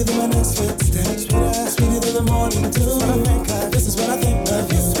 sweeter than my next footstep, sweeter than the morning dew. This is what I think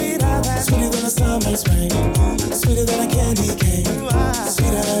of you. Sweeter than a summer's rain, sweeter than a candy cane.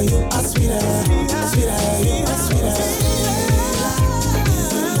 Sweeter, you are sweeter. Sweeter, you are sweeter.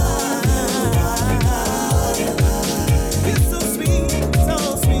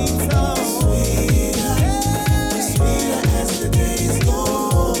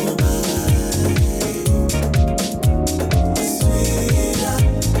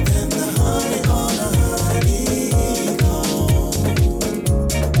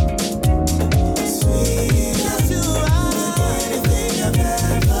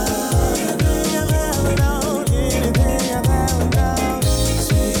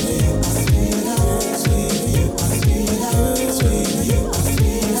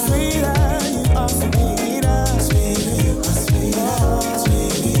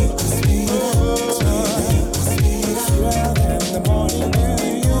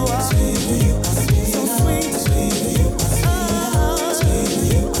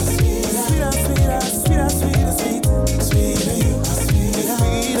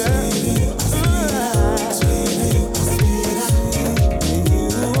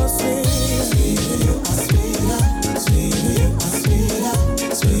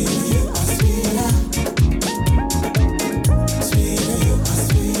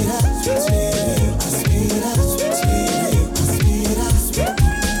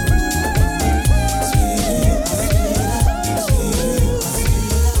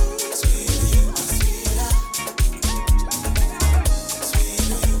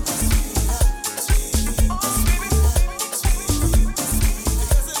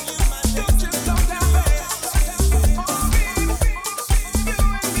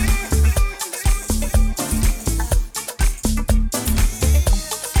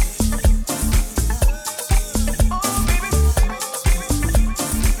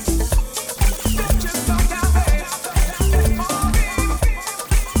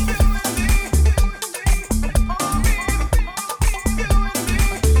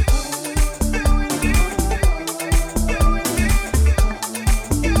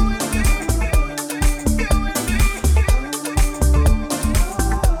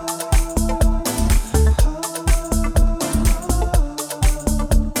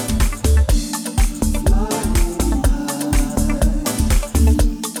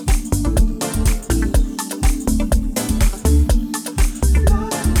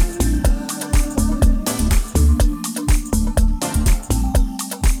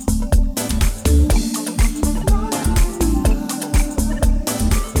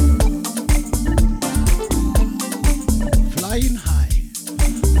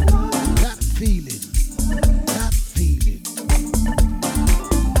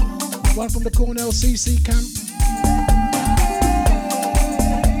 CC camp.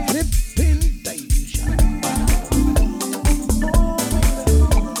 Flipping Deja.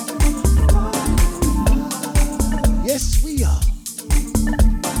 Yes, we are.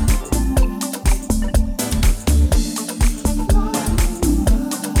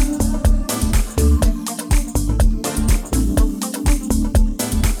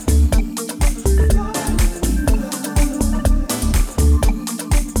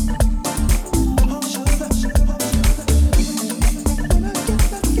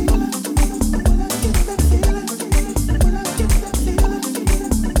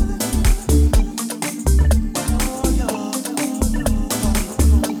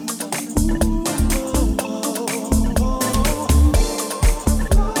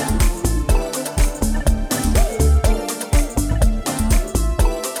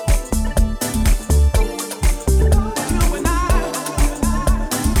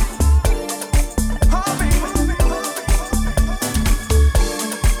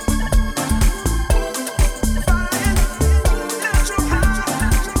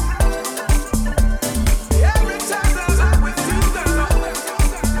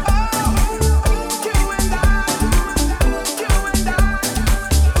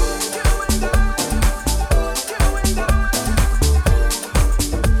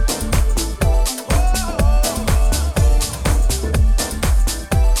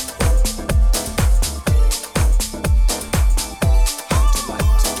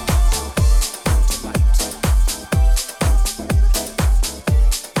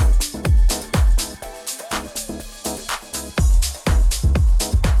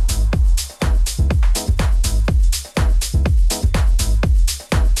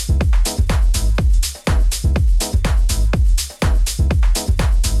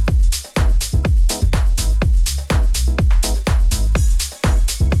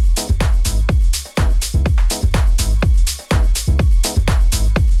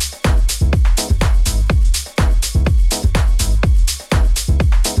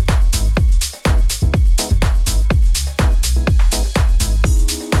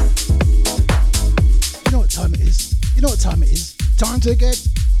 to get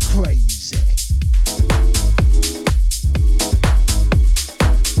crazy.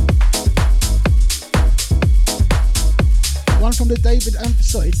 One from the Dave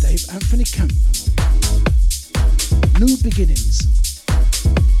Anthony Camp. New Beginnings.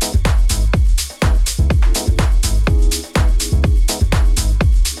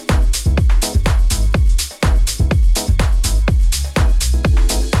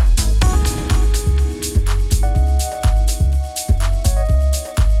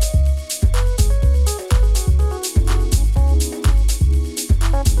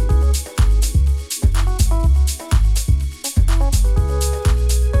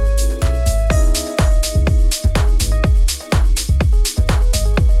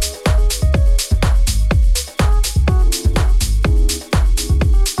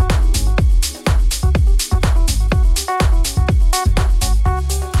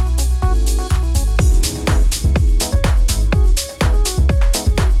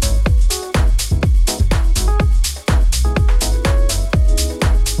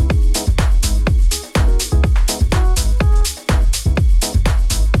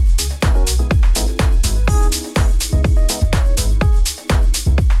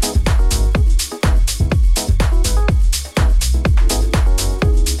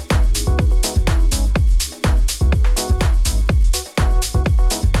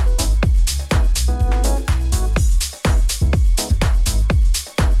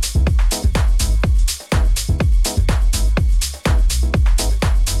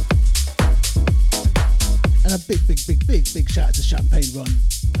 Big shout out to Champagne Ron.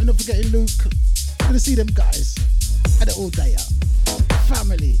 And not forgetting Luke. Gonna see them guys. Had it all day out.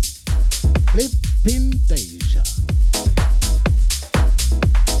 Family. Flipping Deja.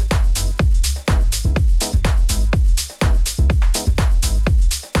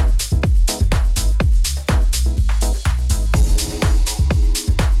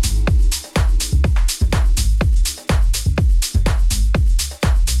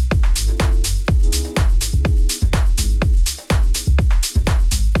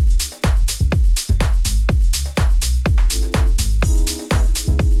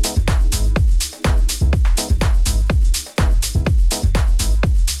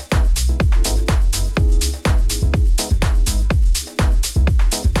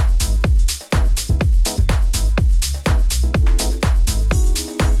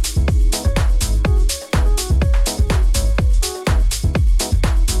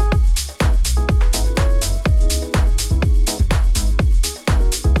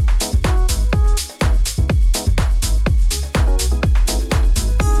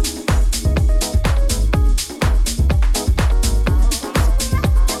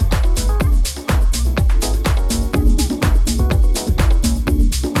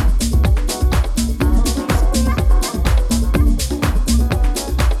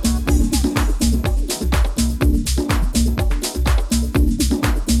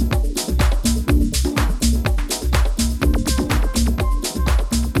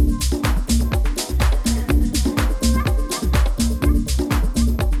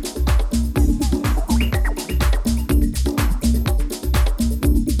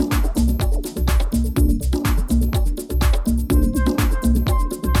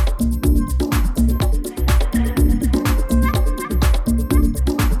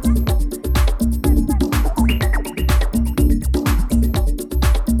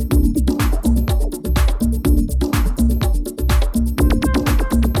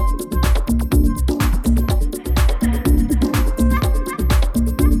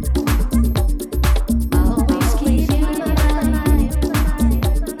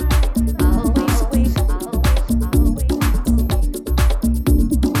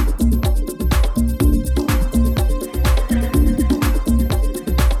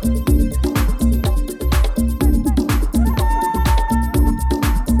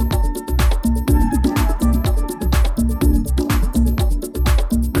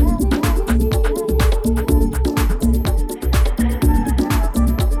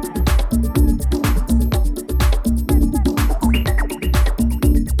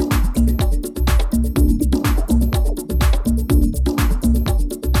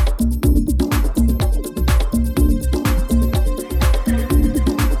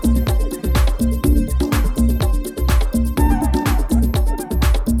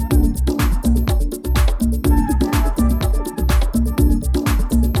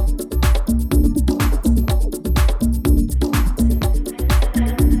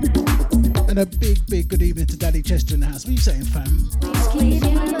 big good evening to Daddy Chester in the house. What are you saying, fam?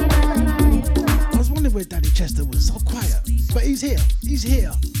 I was wondering where Daddy Chester was, so quiet. But he's here. He's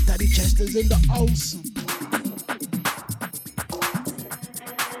here. Daddy Chester's in the house.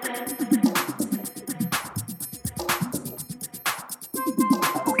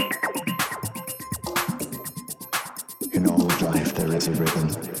 melody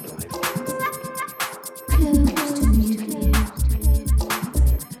rhythm.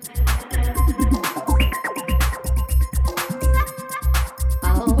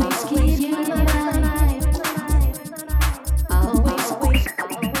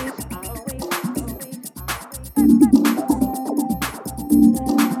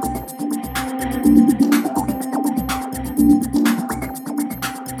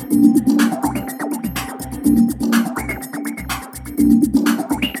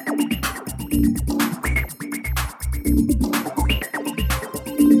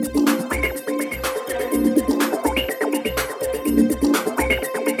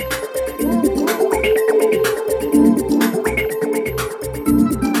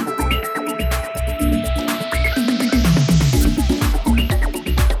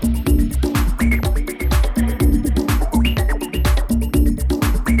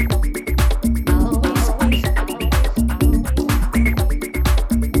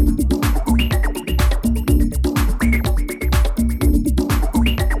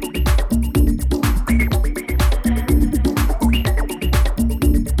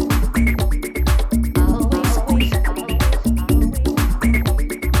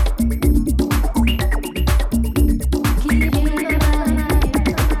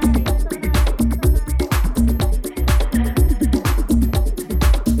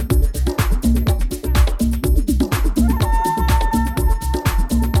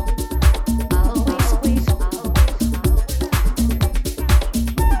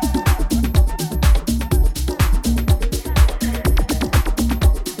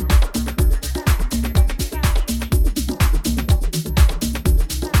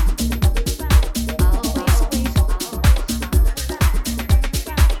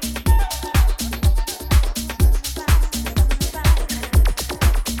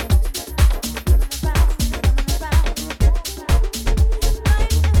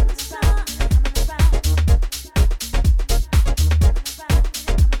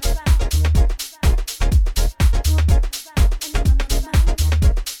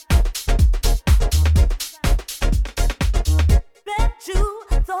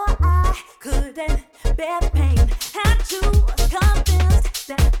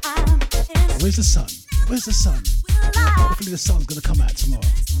 Where's the sun? Where's the sun? Hopefully the sun's going to come out tomorrow.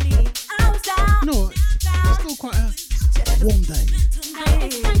 You know what? It's still quite a warm day.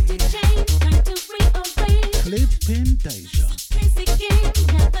 Clipping Deja.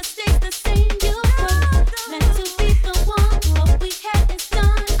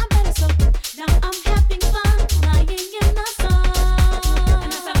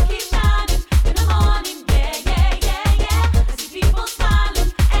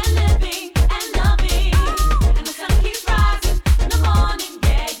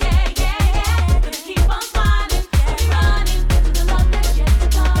 Keep on smiling, be running, the love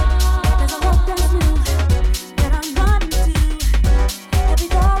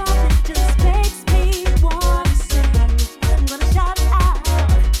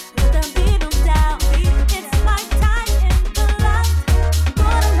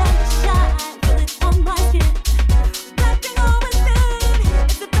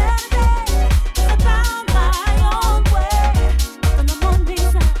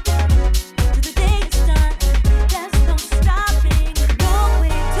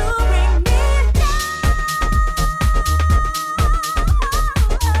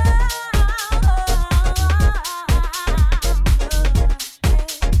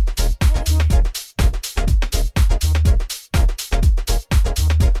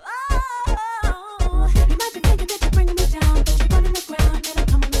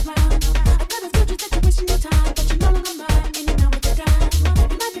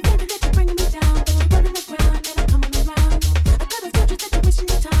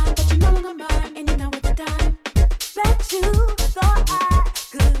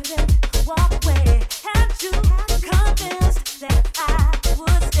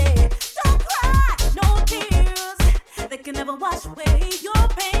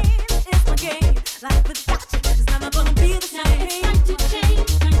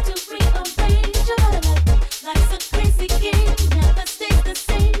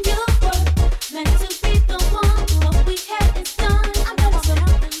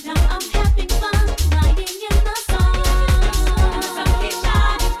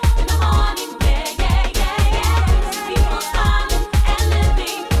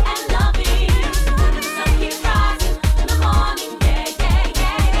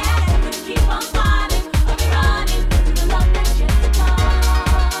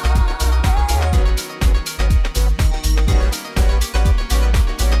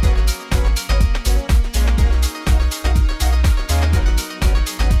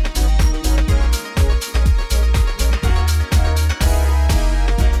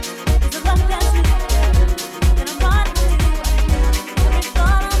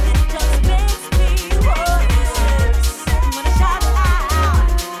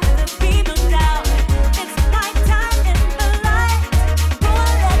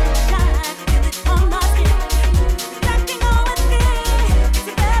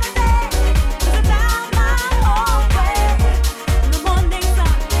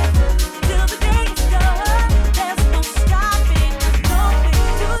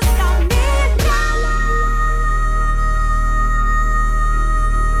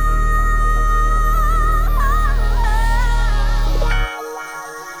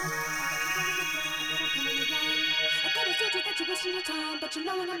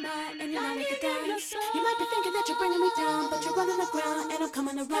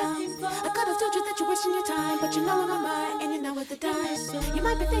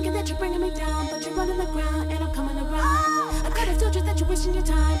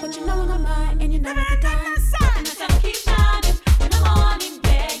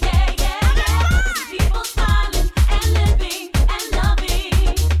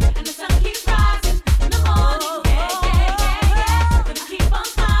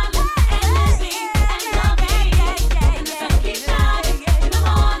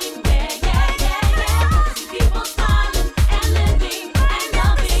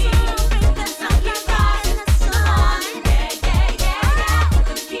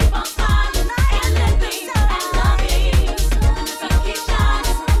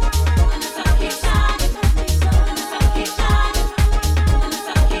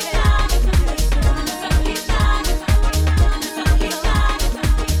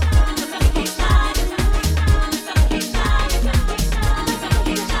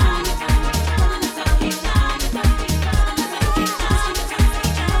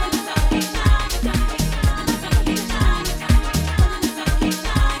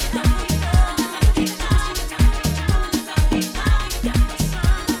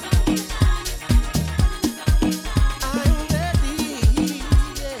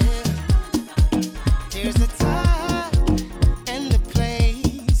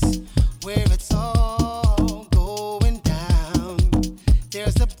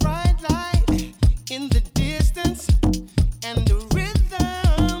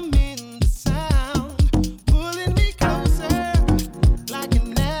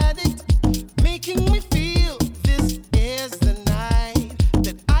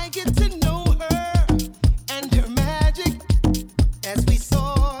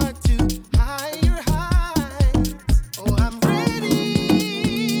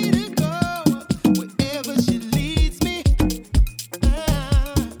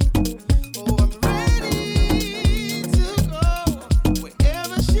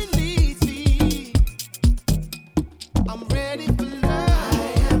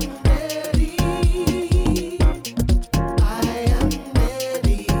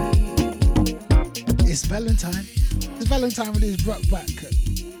Valentine. It's Valentine with his rock back.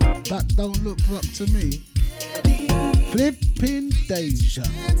 That don't look rock to me. Flipping Deja.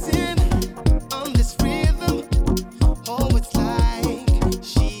 On this rhythm, oh, it's like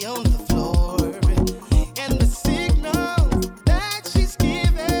she on the floor, and the signal that she's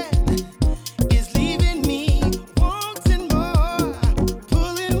giving is leaving me wanting more,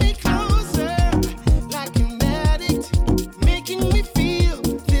 pulling me closer like an addict, making me feel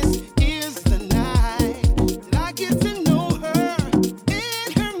this is the night that I get to know her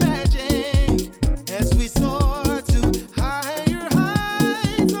in her magic as we soar to higher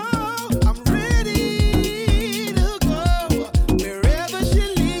heights. Oh, I'm ready to go wherever she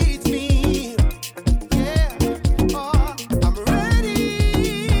leads me. Yeah, oh, I'm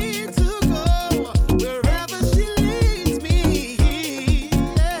ready to go wherever she leads me.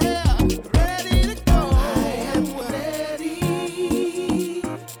 Yeah, ready to go. I am ready.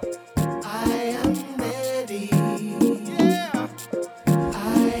 I am ready. Yeah,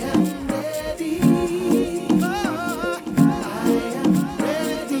 I am ready. Oh, I am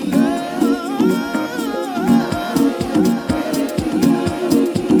ready.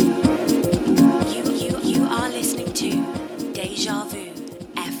 You are listening to Deja Vu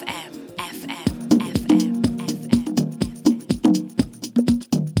FM, FM, FM,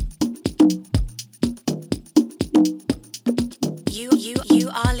 FM. You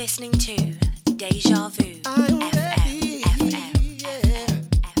are listening to Deja Vu I'm FM, ready. FM, FM,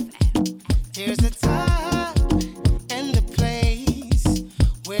 FM. There's a time and a place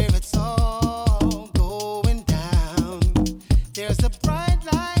where it's all going down. There's a bright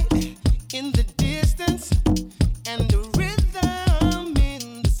light in the distance and the rhythm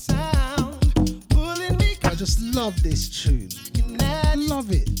in the sound, pulling me I just love this tune.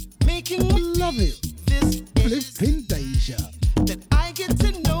 Love it. making me Love it. this Flipping Deja. that I get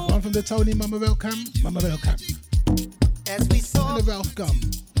to know One from the Tony Mama Welcome. Mama Welcome. as we soar. And the Ralph Gum.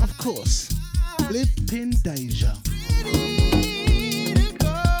 Of course. Flipping Deja. Ready to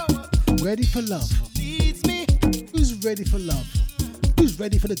go. Ready for love. Leads me Who's ready for love? Who's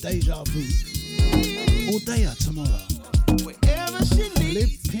ready for the Deja Vu? All day or tomorrow. wherever she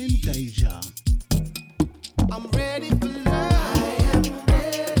leads. Flipping Deja. I'm ready for love. I am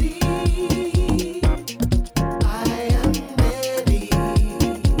ready. I am ready.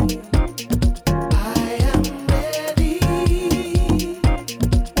 I am ready.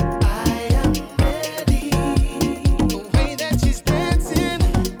 I am ready. The way that she's dancing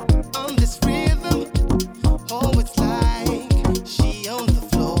on this rhythm, oh, it's like she on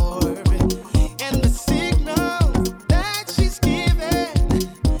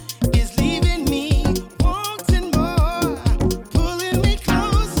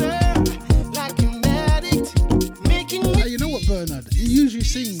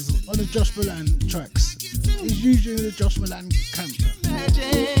sings on the Josh Milan tracks is usually in the Josh Milan camp.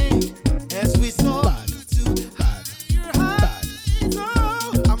 As we saw Bad.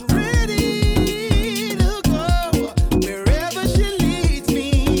 I'm ready to go wherever she leads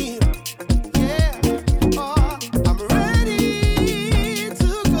me. Yeah, I'm ready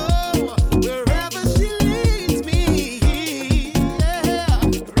to go wherever she leads me. Yeah,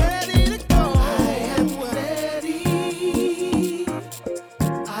 ready to go. I am ready.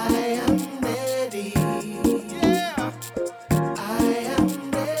 I am ready. Yeah, I am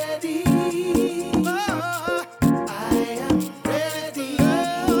ready.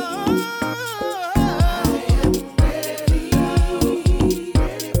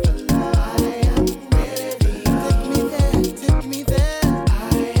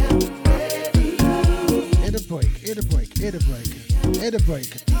 Hit a break.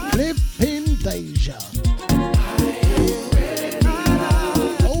 Flipping Deja.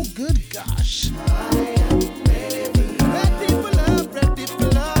 Oh, good gosh. Ready for love, yeah.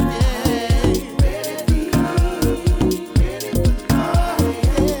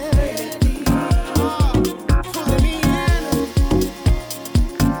 Pulling me in.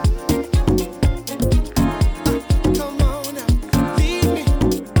 Come on now, lead me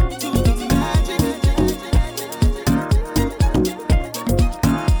to the magic.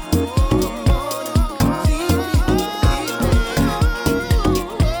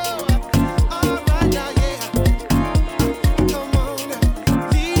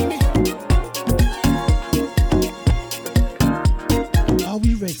 Are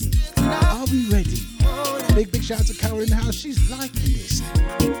we ready? Are we ready? Big shout out to Carol in the house. She's liking this.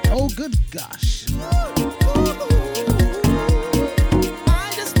 Oh, good gosh.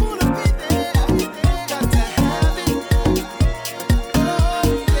 I just wanna be there, got to have it.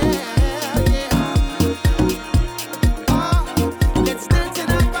 Oh yeah. Let's dance it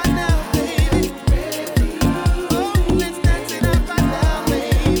up right now, baby. Oh, let's dance it up right now,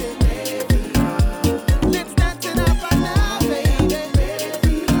 baby. Let's dance it up right now, baby.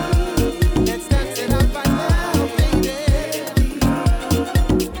 Let's dance it up right now, baby.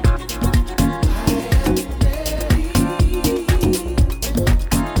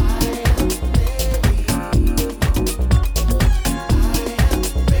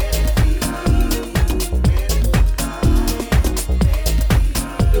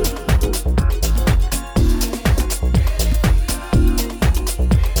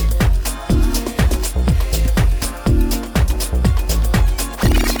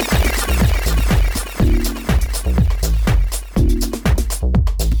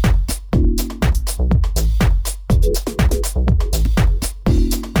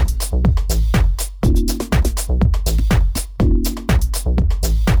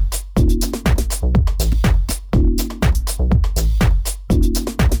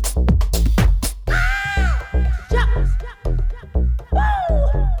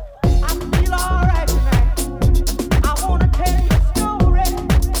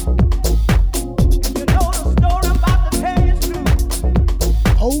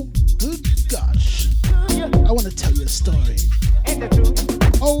 Oh, good gosh. I want to tell you a story.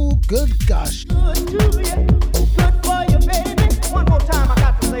 Oh, good gosh. Good to you, good for you, baby. One more time, I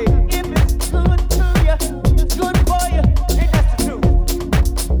got to say, if it's good to you, it's good for you, ain't that the truth?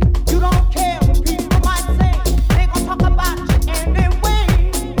 You don't care what people might say, they gon' talk about you anyway,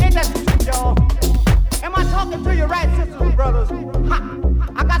 ain't that the truth, y'all? Am I talking to you right, sisters and brothers? Ha!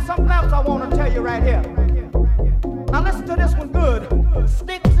 I got something else I want to tell you right here. Now listen to this one good.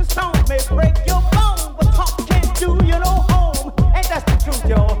 Sticks and stones may break your bones, but talk can't do you no harm. Ain't that the truth,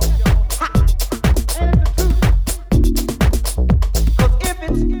 y'all? Ha!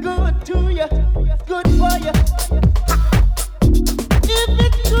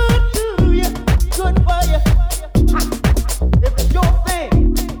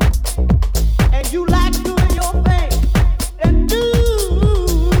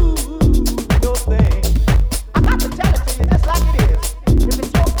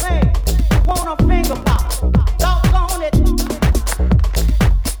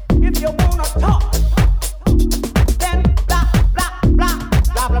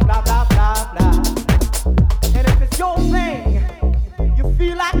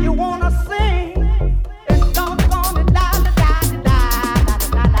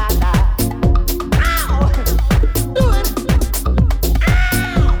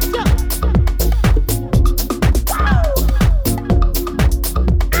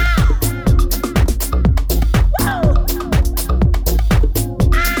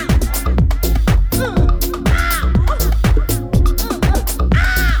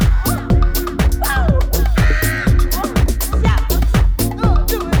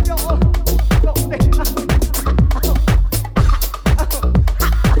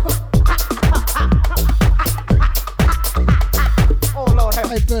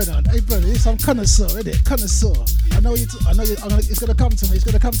 connoisseur, isn't it? Connoisseur. I know you. It's gonna come to me. It's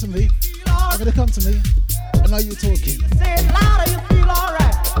gonna come to me. It's gonna come to me. I know you're talking. Say it louder, you feel all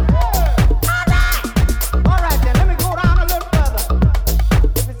right. All right. All right then, let me go down a little further.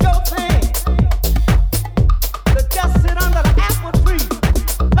 If it's your thing to just sit under the apple tree,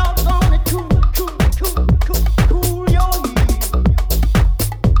 doggone it, cool your heels.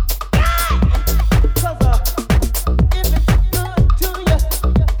 Cause if it's good to you,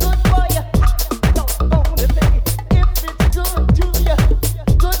 good for you. Doggone it, baby. If it's good to you,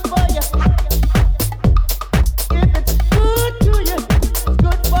 good for you. If it's good to you, it's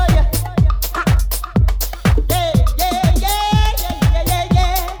good for you. Yeah, yeah, yeah, yeah, yeah,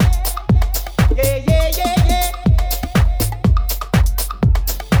 yeah. Yeah, yeah, yeah, yeah.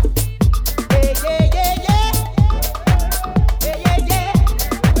 Yeah, yeah, yeah, yeah. Yeah, yeah, yeah.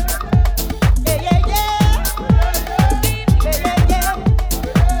 Yeah, yeah, yeah. Yeah, yeah, yeah.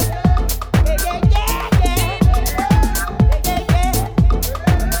 Yeah, yeah, yeah,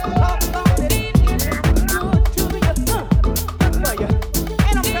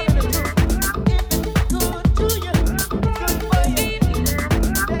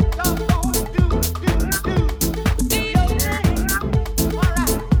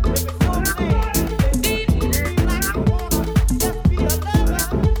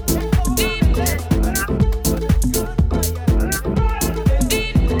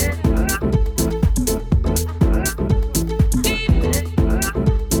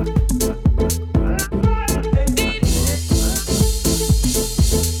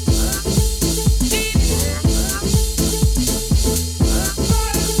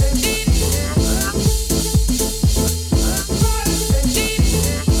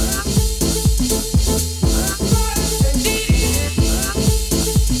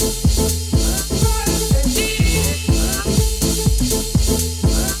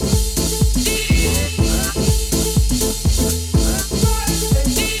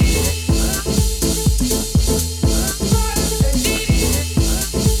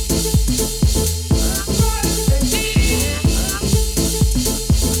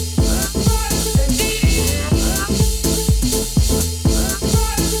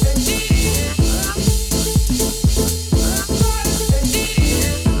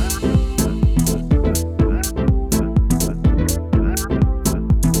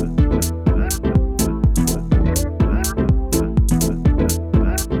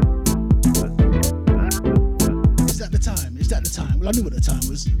 Is that the time? Well, I knew what the time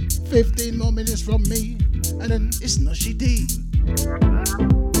was. 15 more minutes from me, and then it's Nushy D.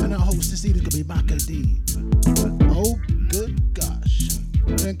 And our hostess either gonna be Maka D. Oh, good gosh.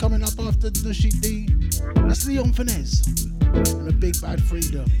 And then coming up after Nushy D, that's Leon Finesse and the Big Bad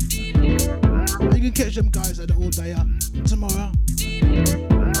Freedom. And you can catch them guys at the All Day Up tomorrow.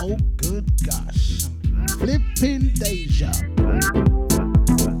 Oh, good gosh. Flipping Deja.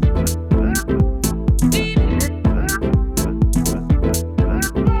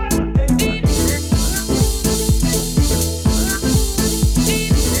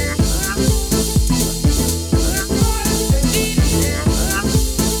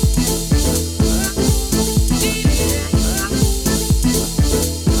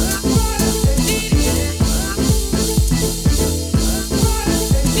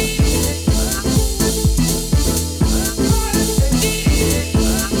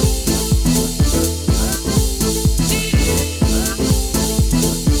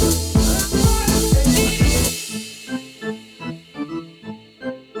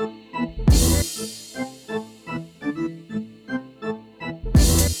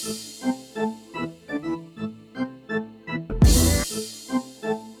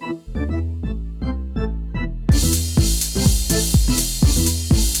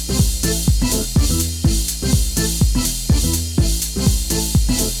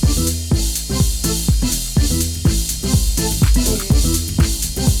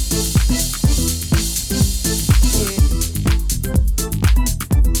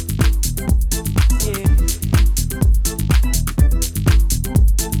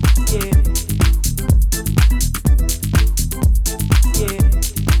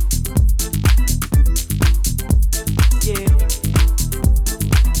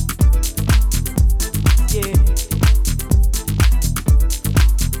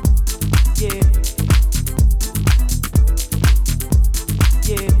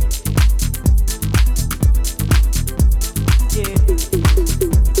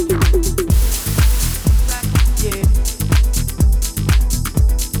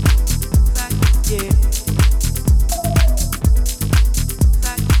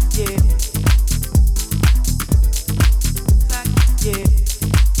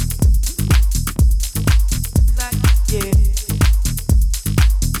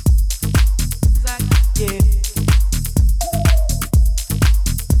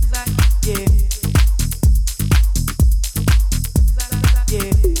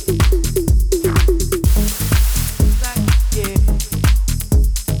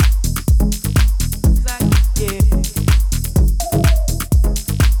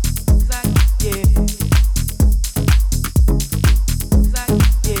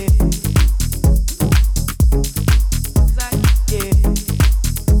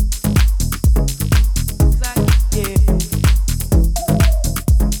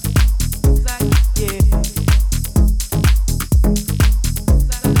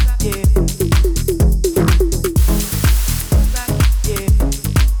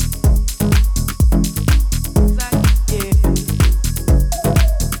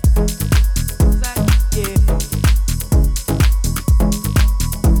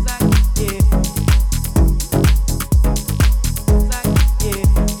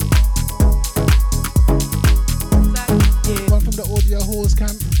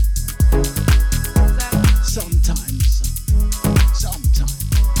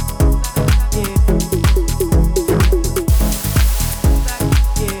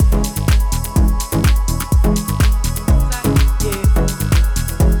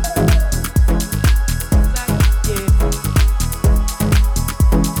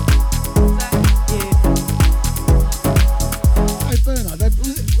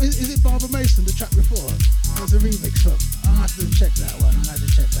 listened to the track before. It was a remix from. I'll have to check that one.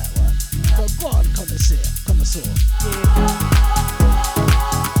 But go on, connoisseur.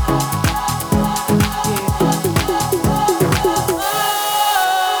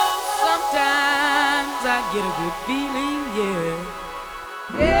 Sometimes I get a good feeling, yeah.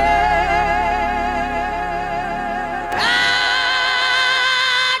 I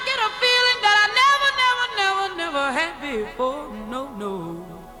get a feeling that I never had before. No.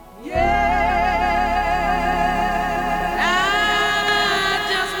 I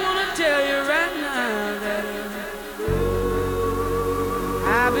just wanna tell you right now that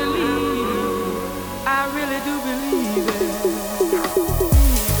I believe, I really do believe it.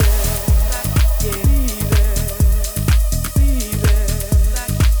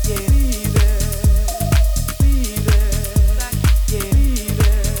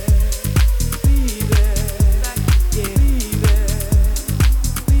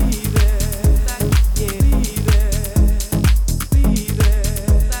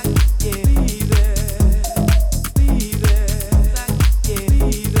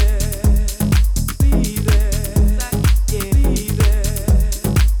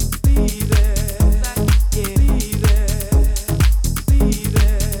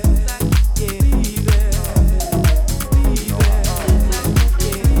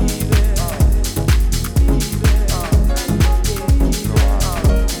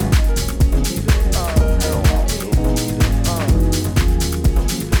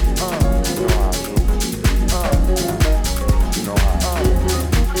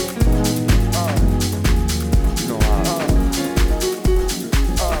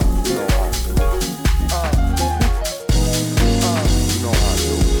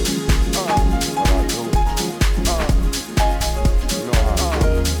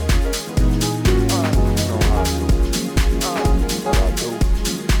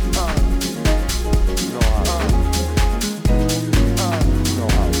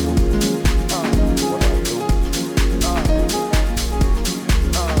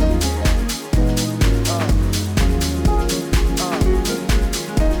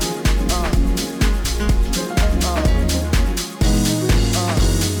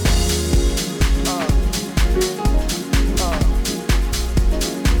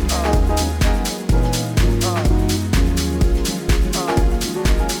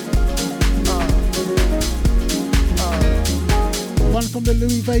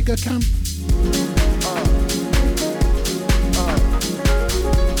 Vega camp.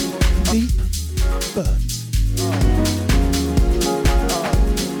 Deep Birds.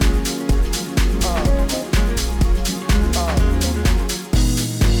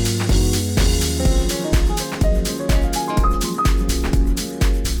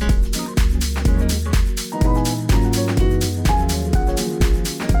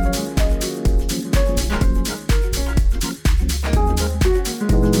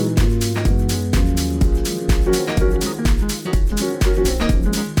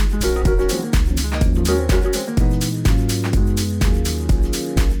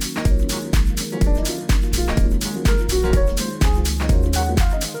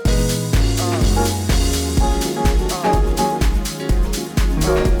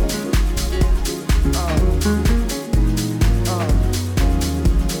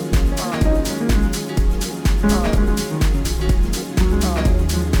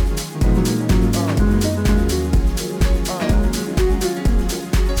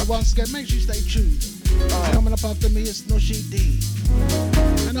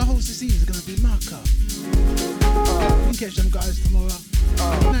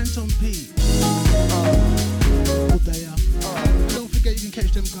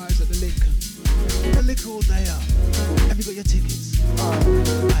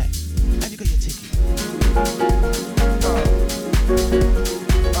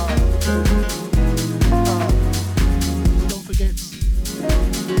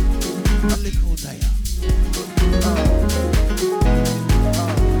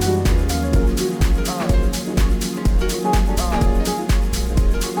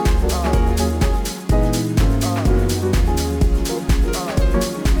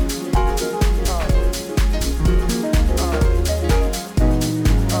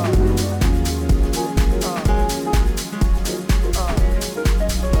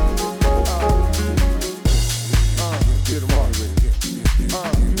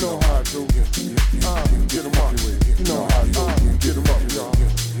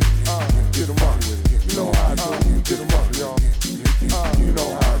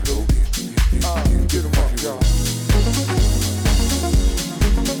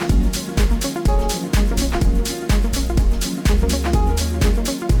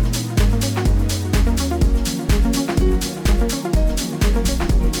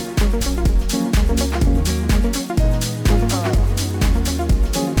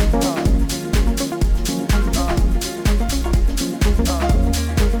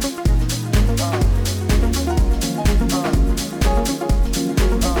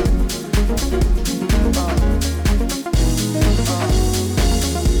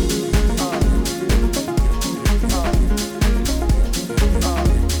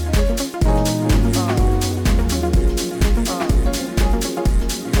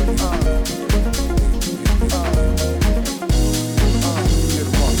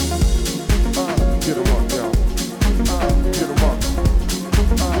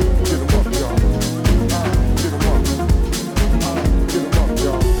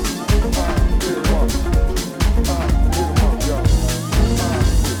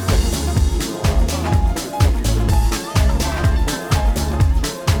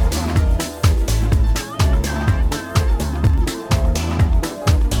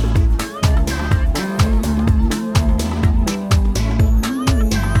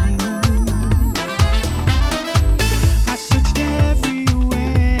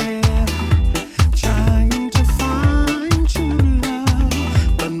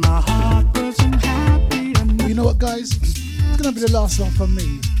 be the last one from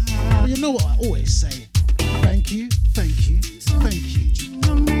me. But you know what I always say. Thank you, thank you, thank you.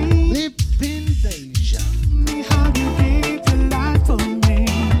 Flipping Deja. How you gave your life for me.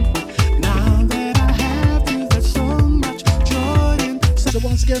 Now that I have you, there's so much joy inside. So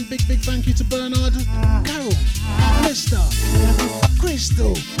once again, big thank you to Bernard, Carol, Lester,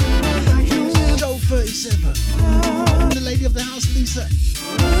 Crystal, Joe 37, the lady of the house, Lisa,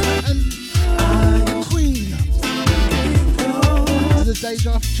 and Queen. To the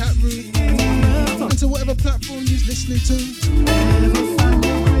Deja chat room, and to whatever platform you're listening to.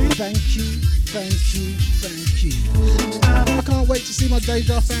 Thank you, thank you, thank you. I can't wait to see my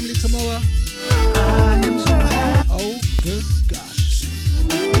Deja family tomorrow. Oh, good gosh.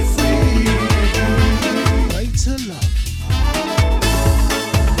 Greater love.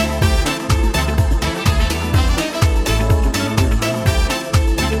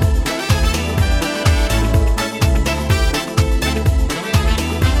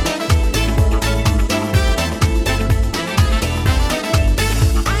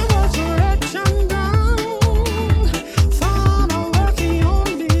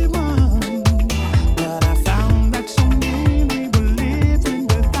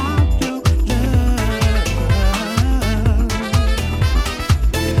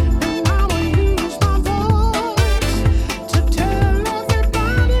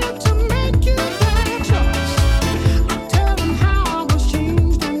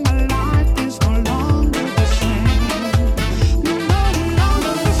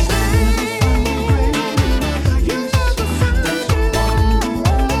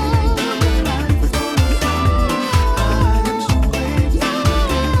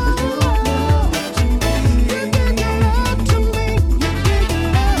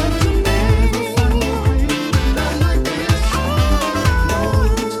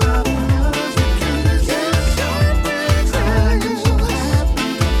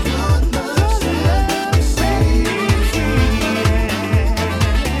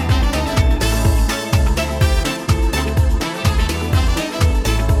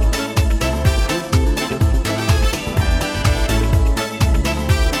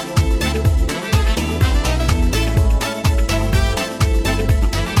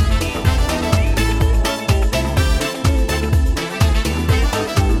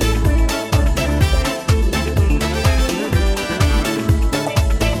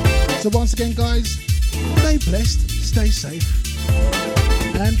 So once again, guys, stay blessed, stay safe,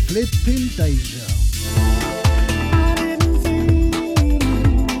 and flipping Deja.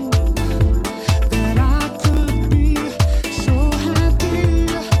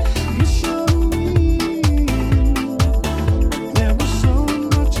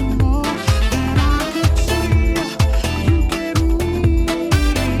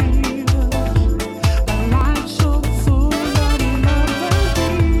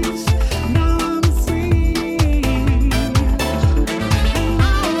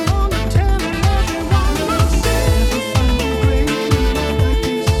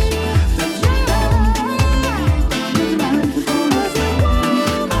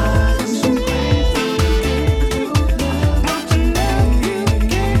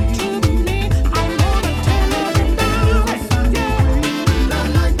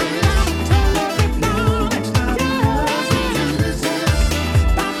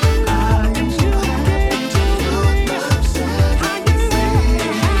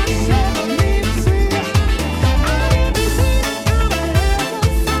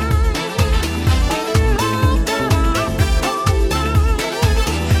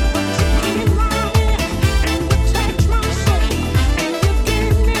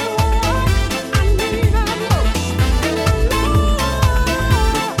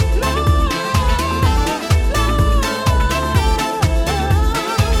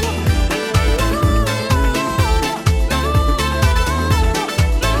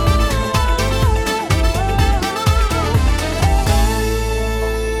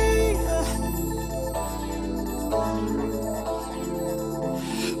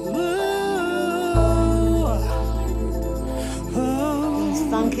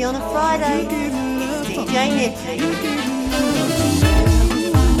 Funky on a Friday. It's DJ Nibbsy.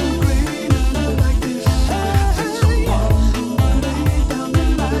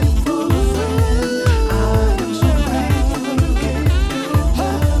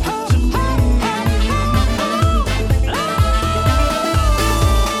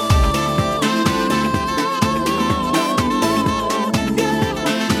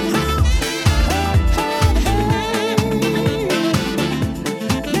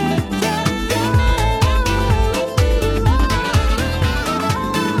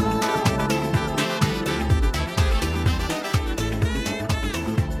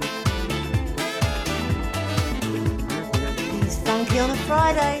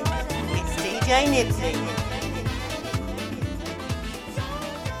 DJ Nibbsy.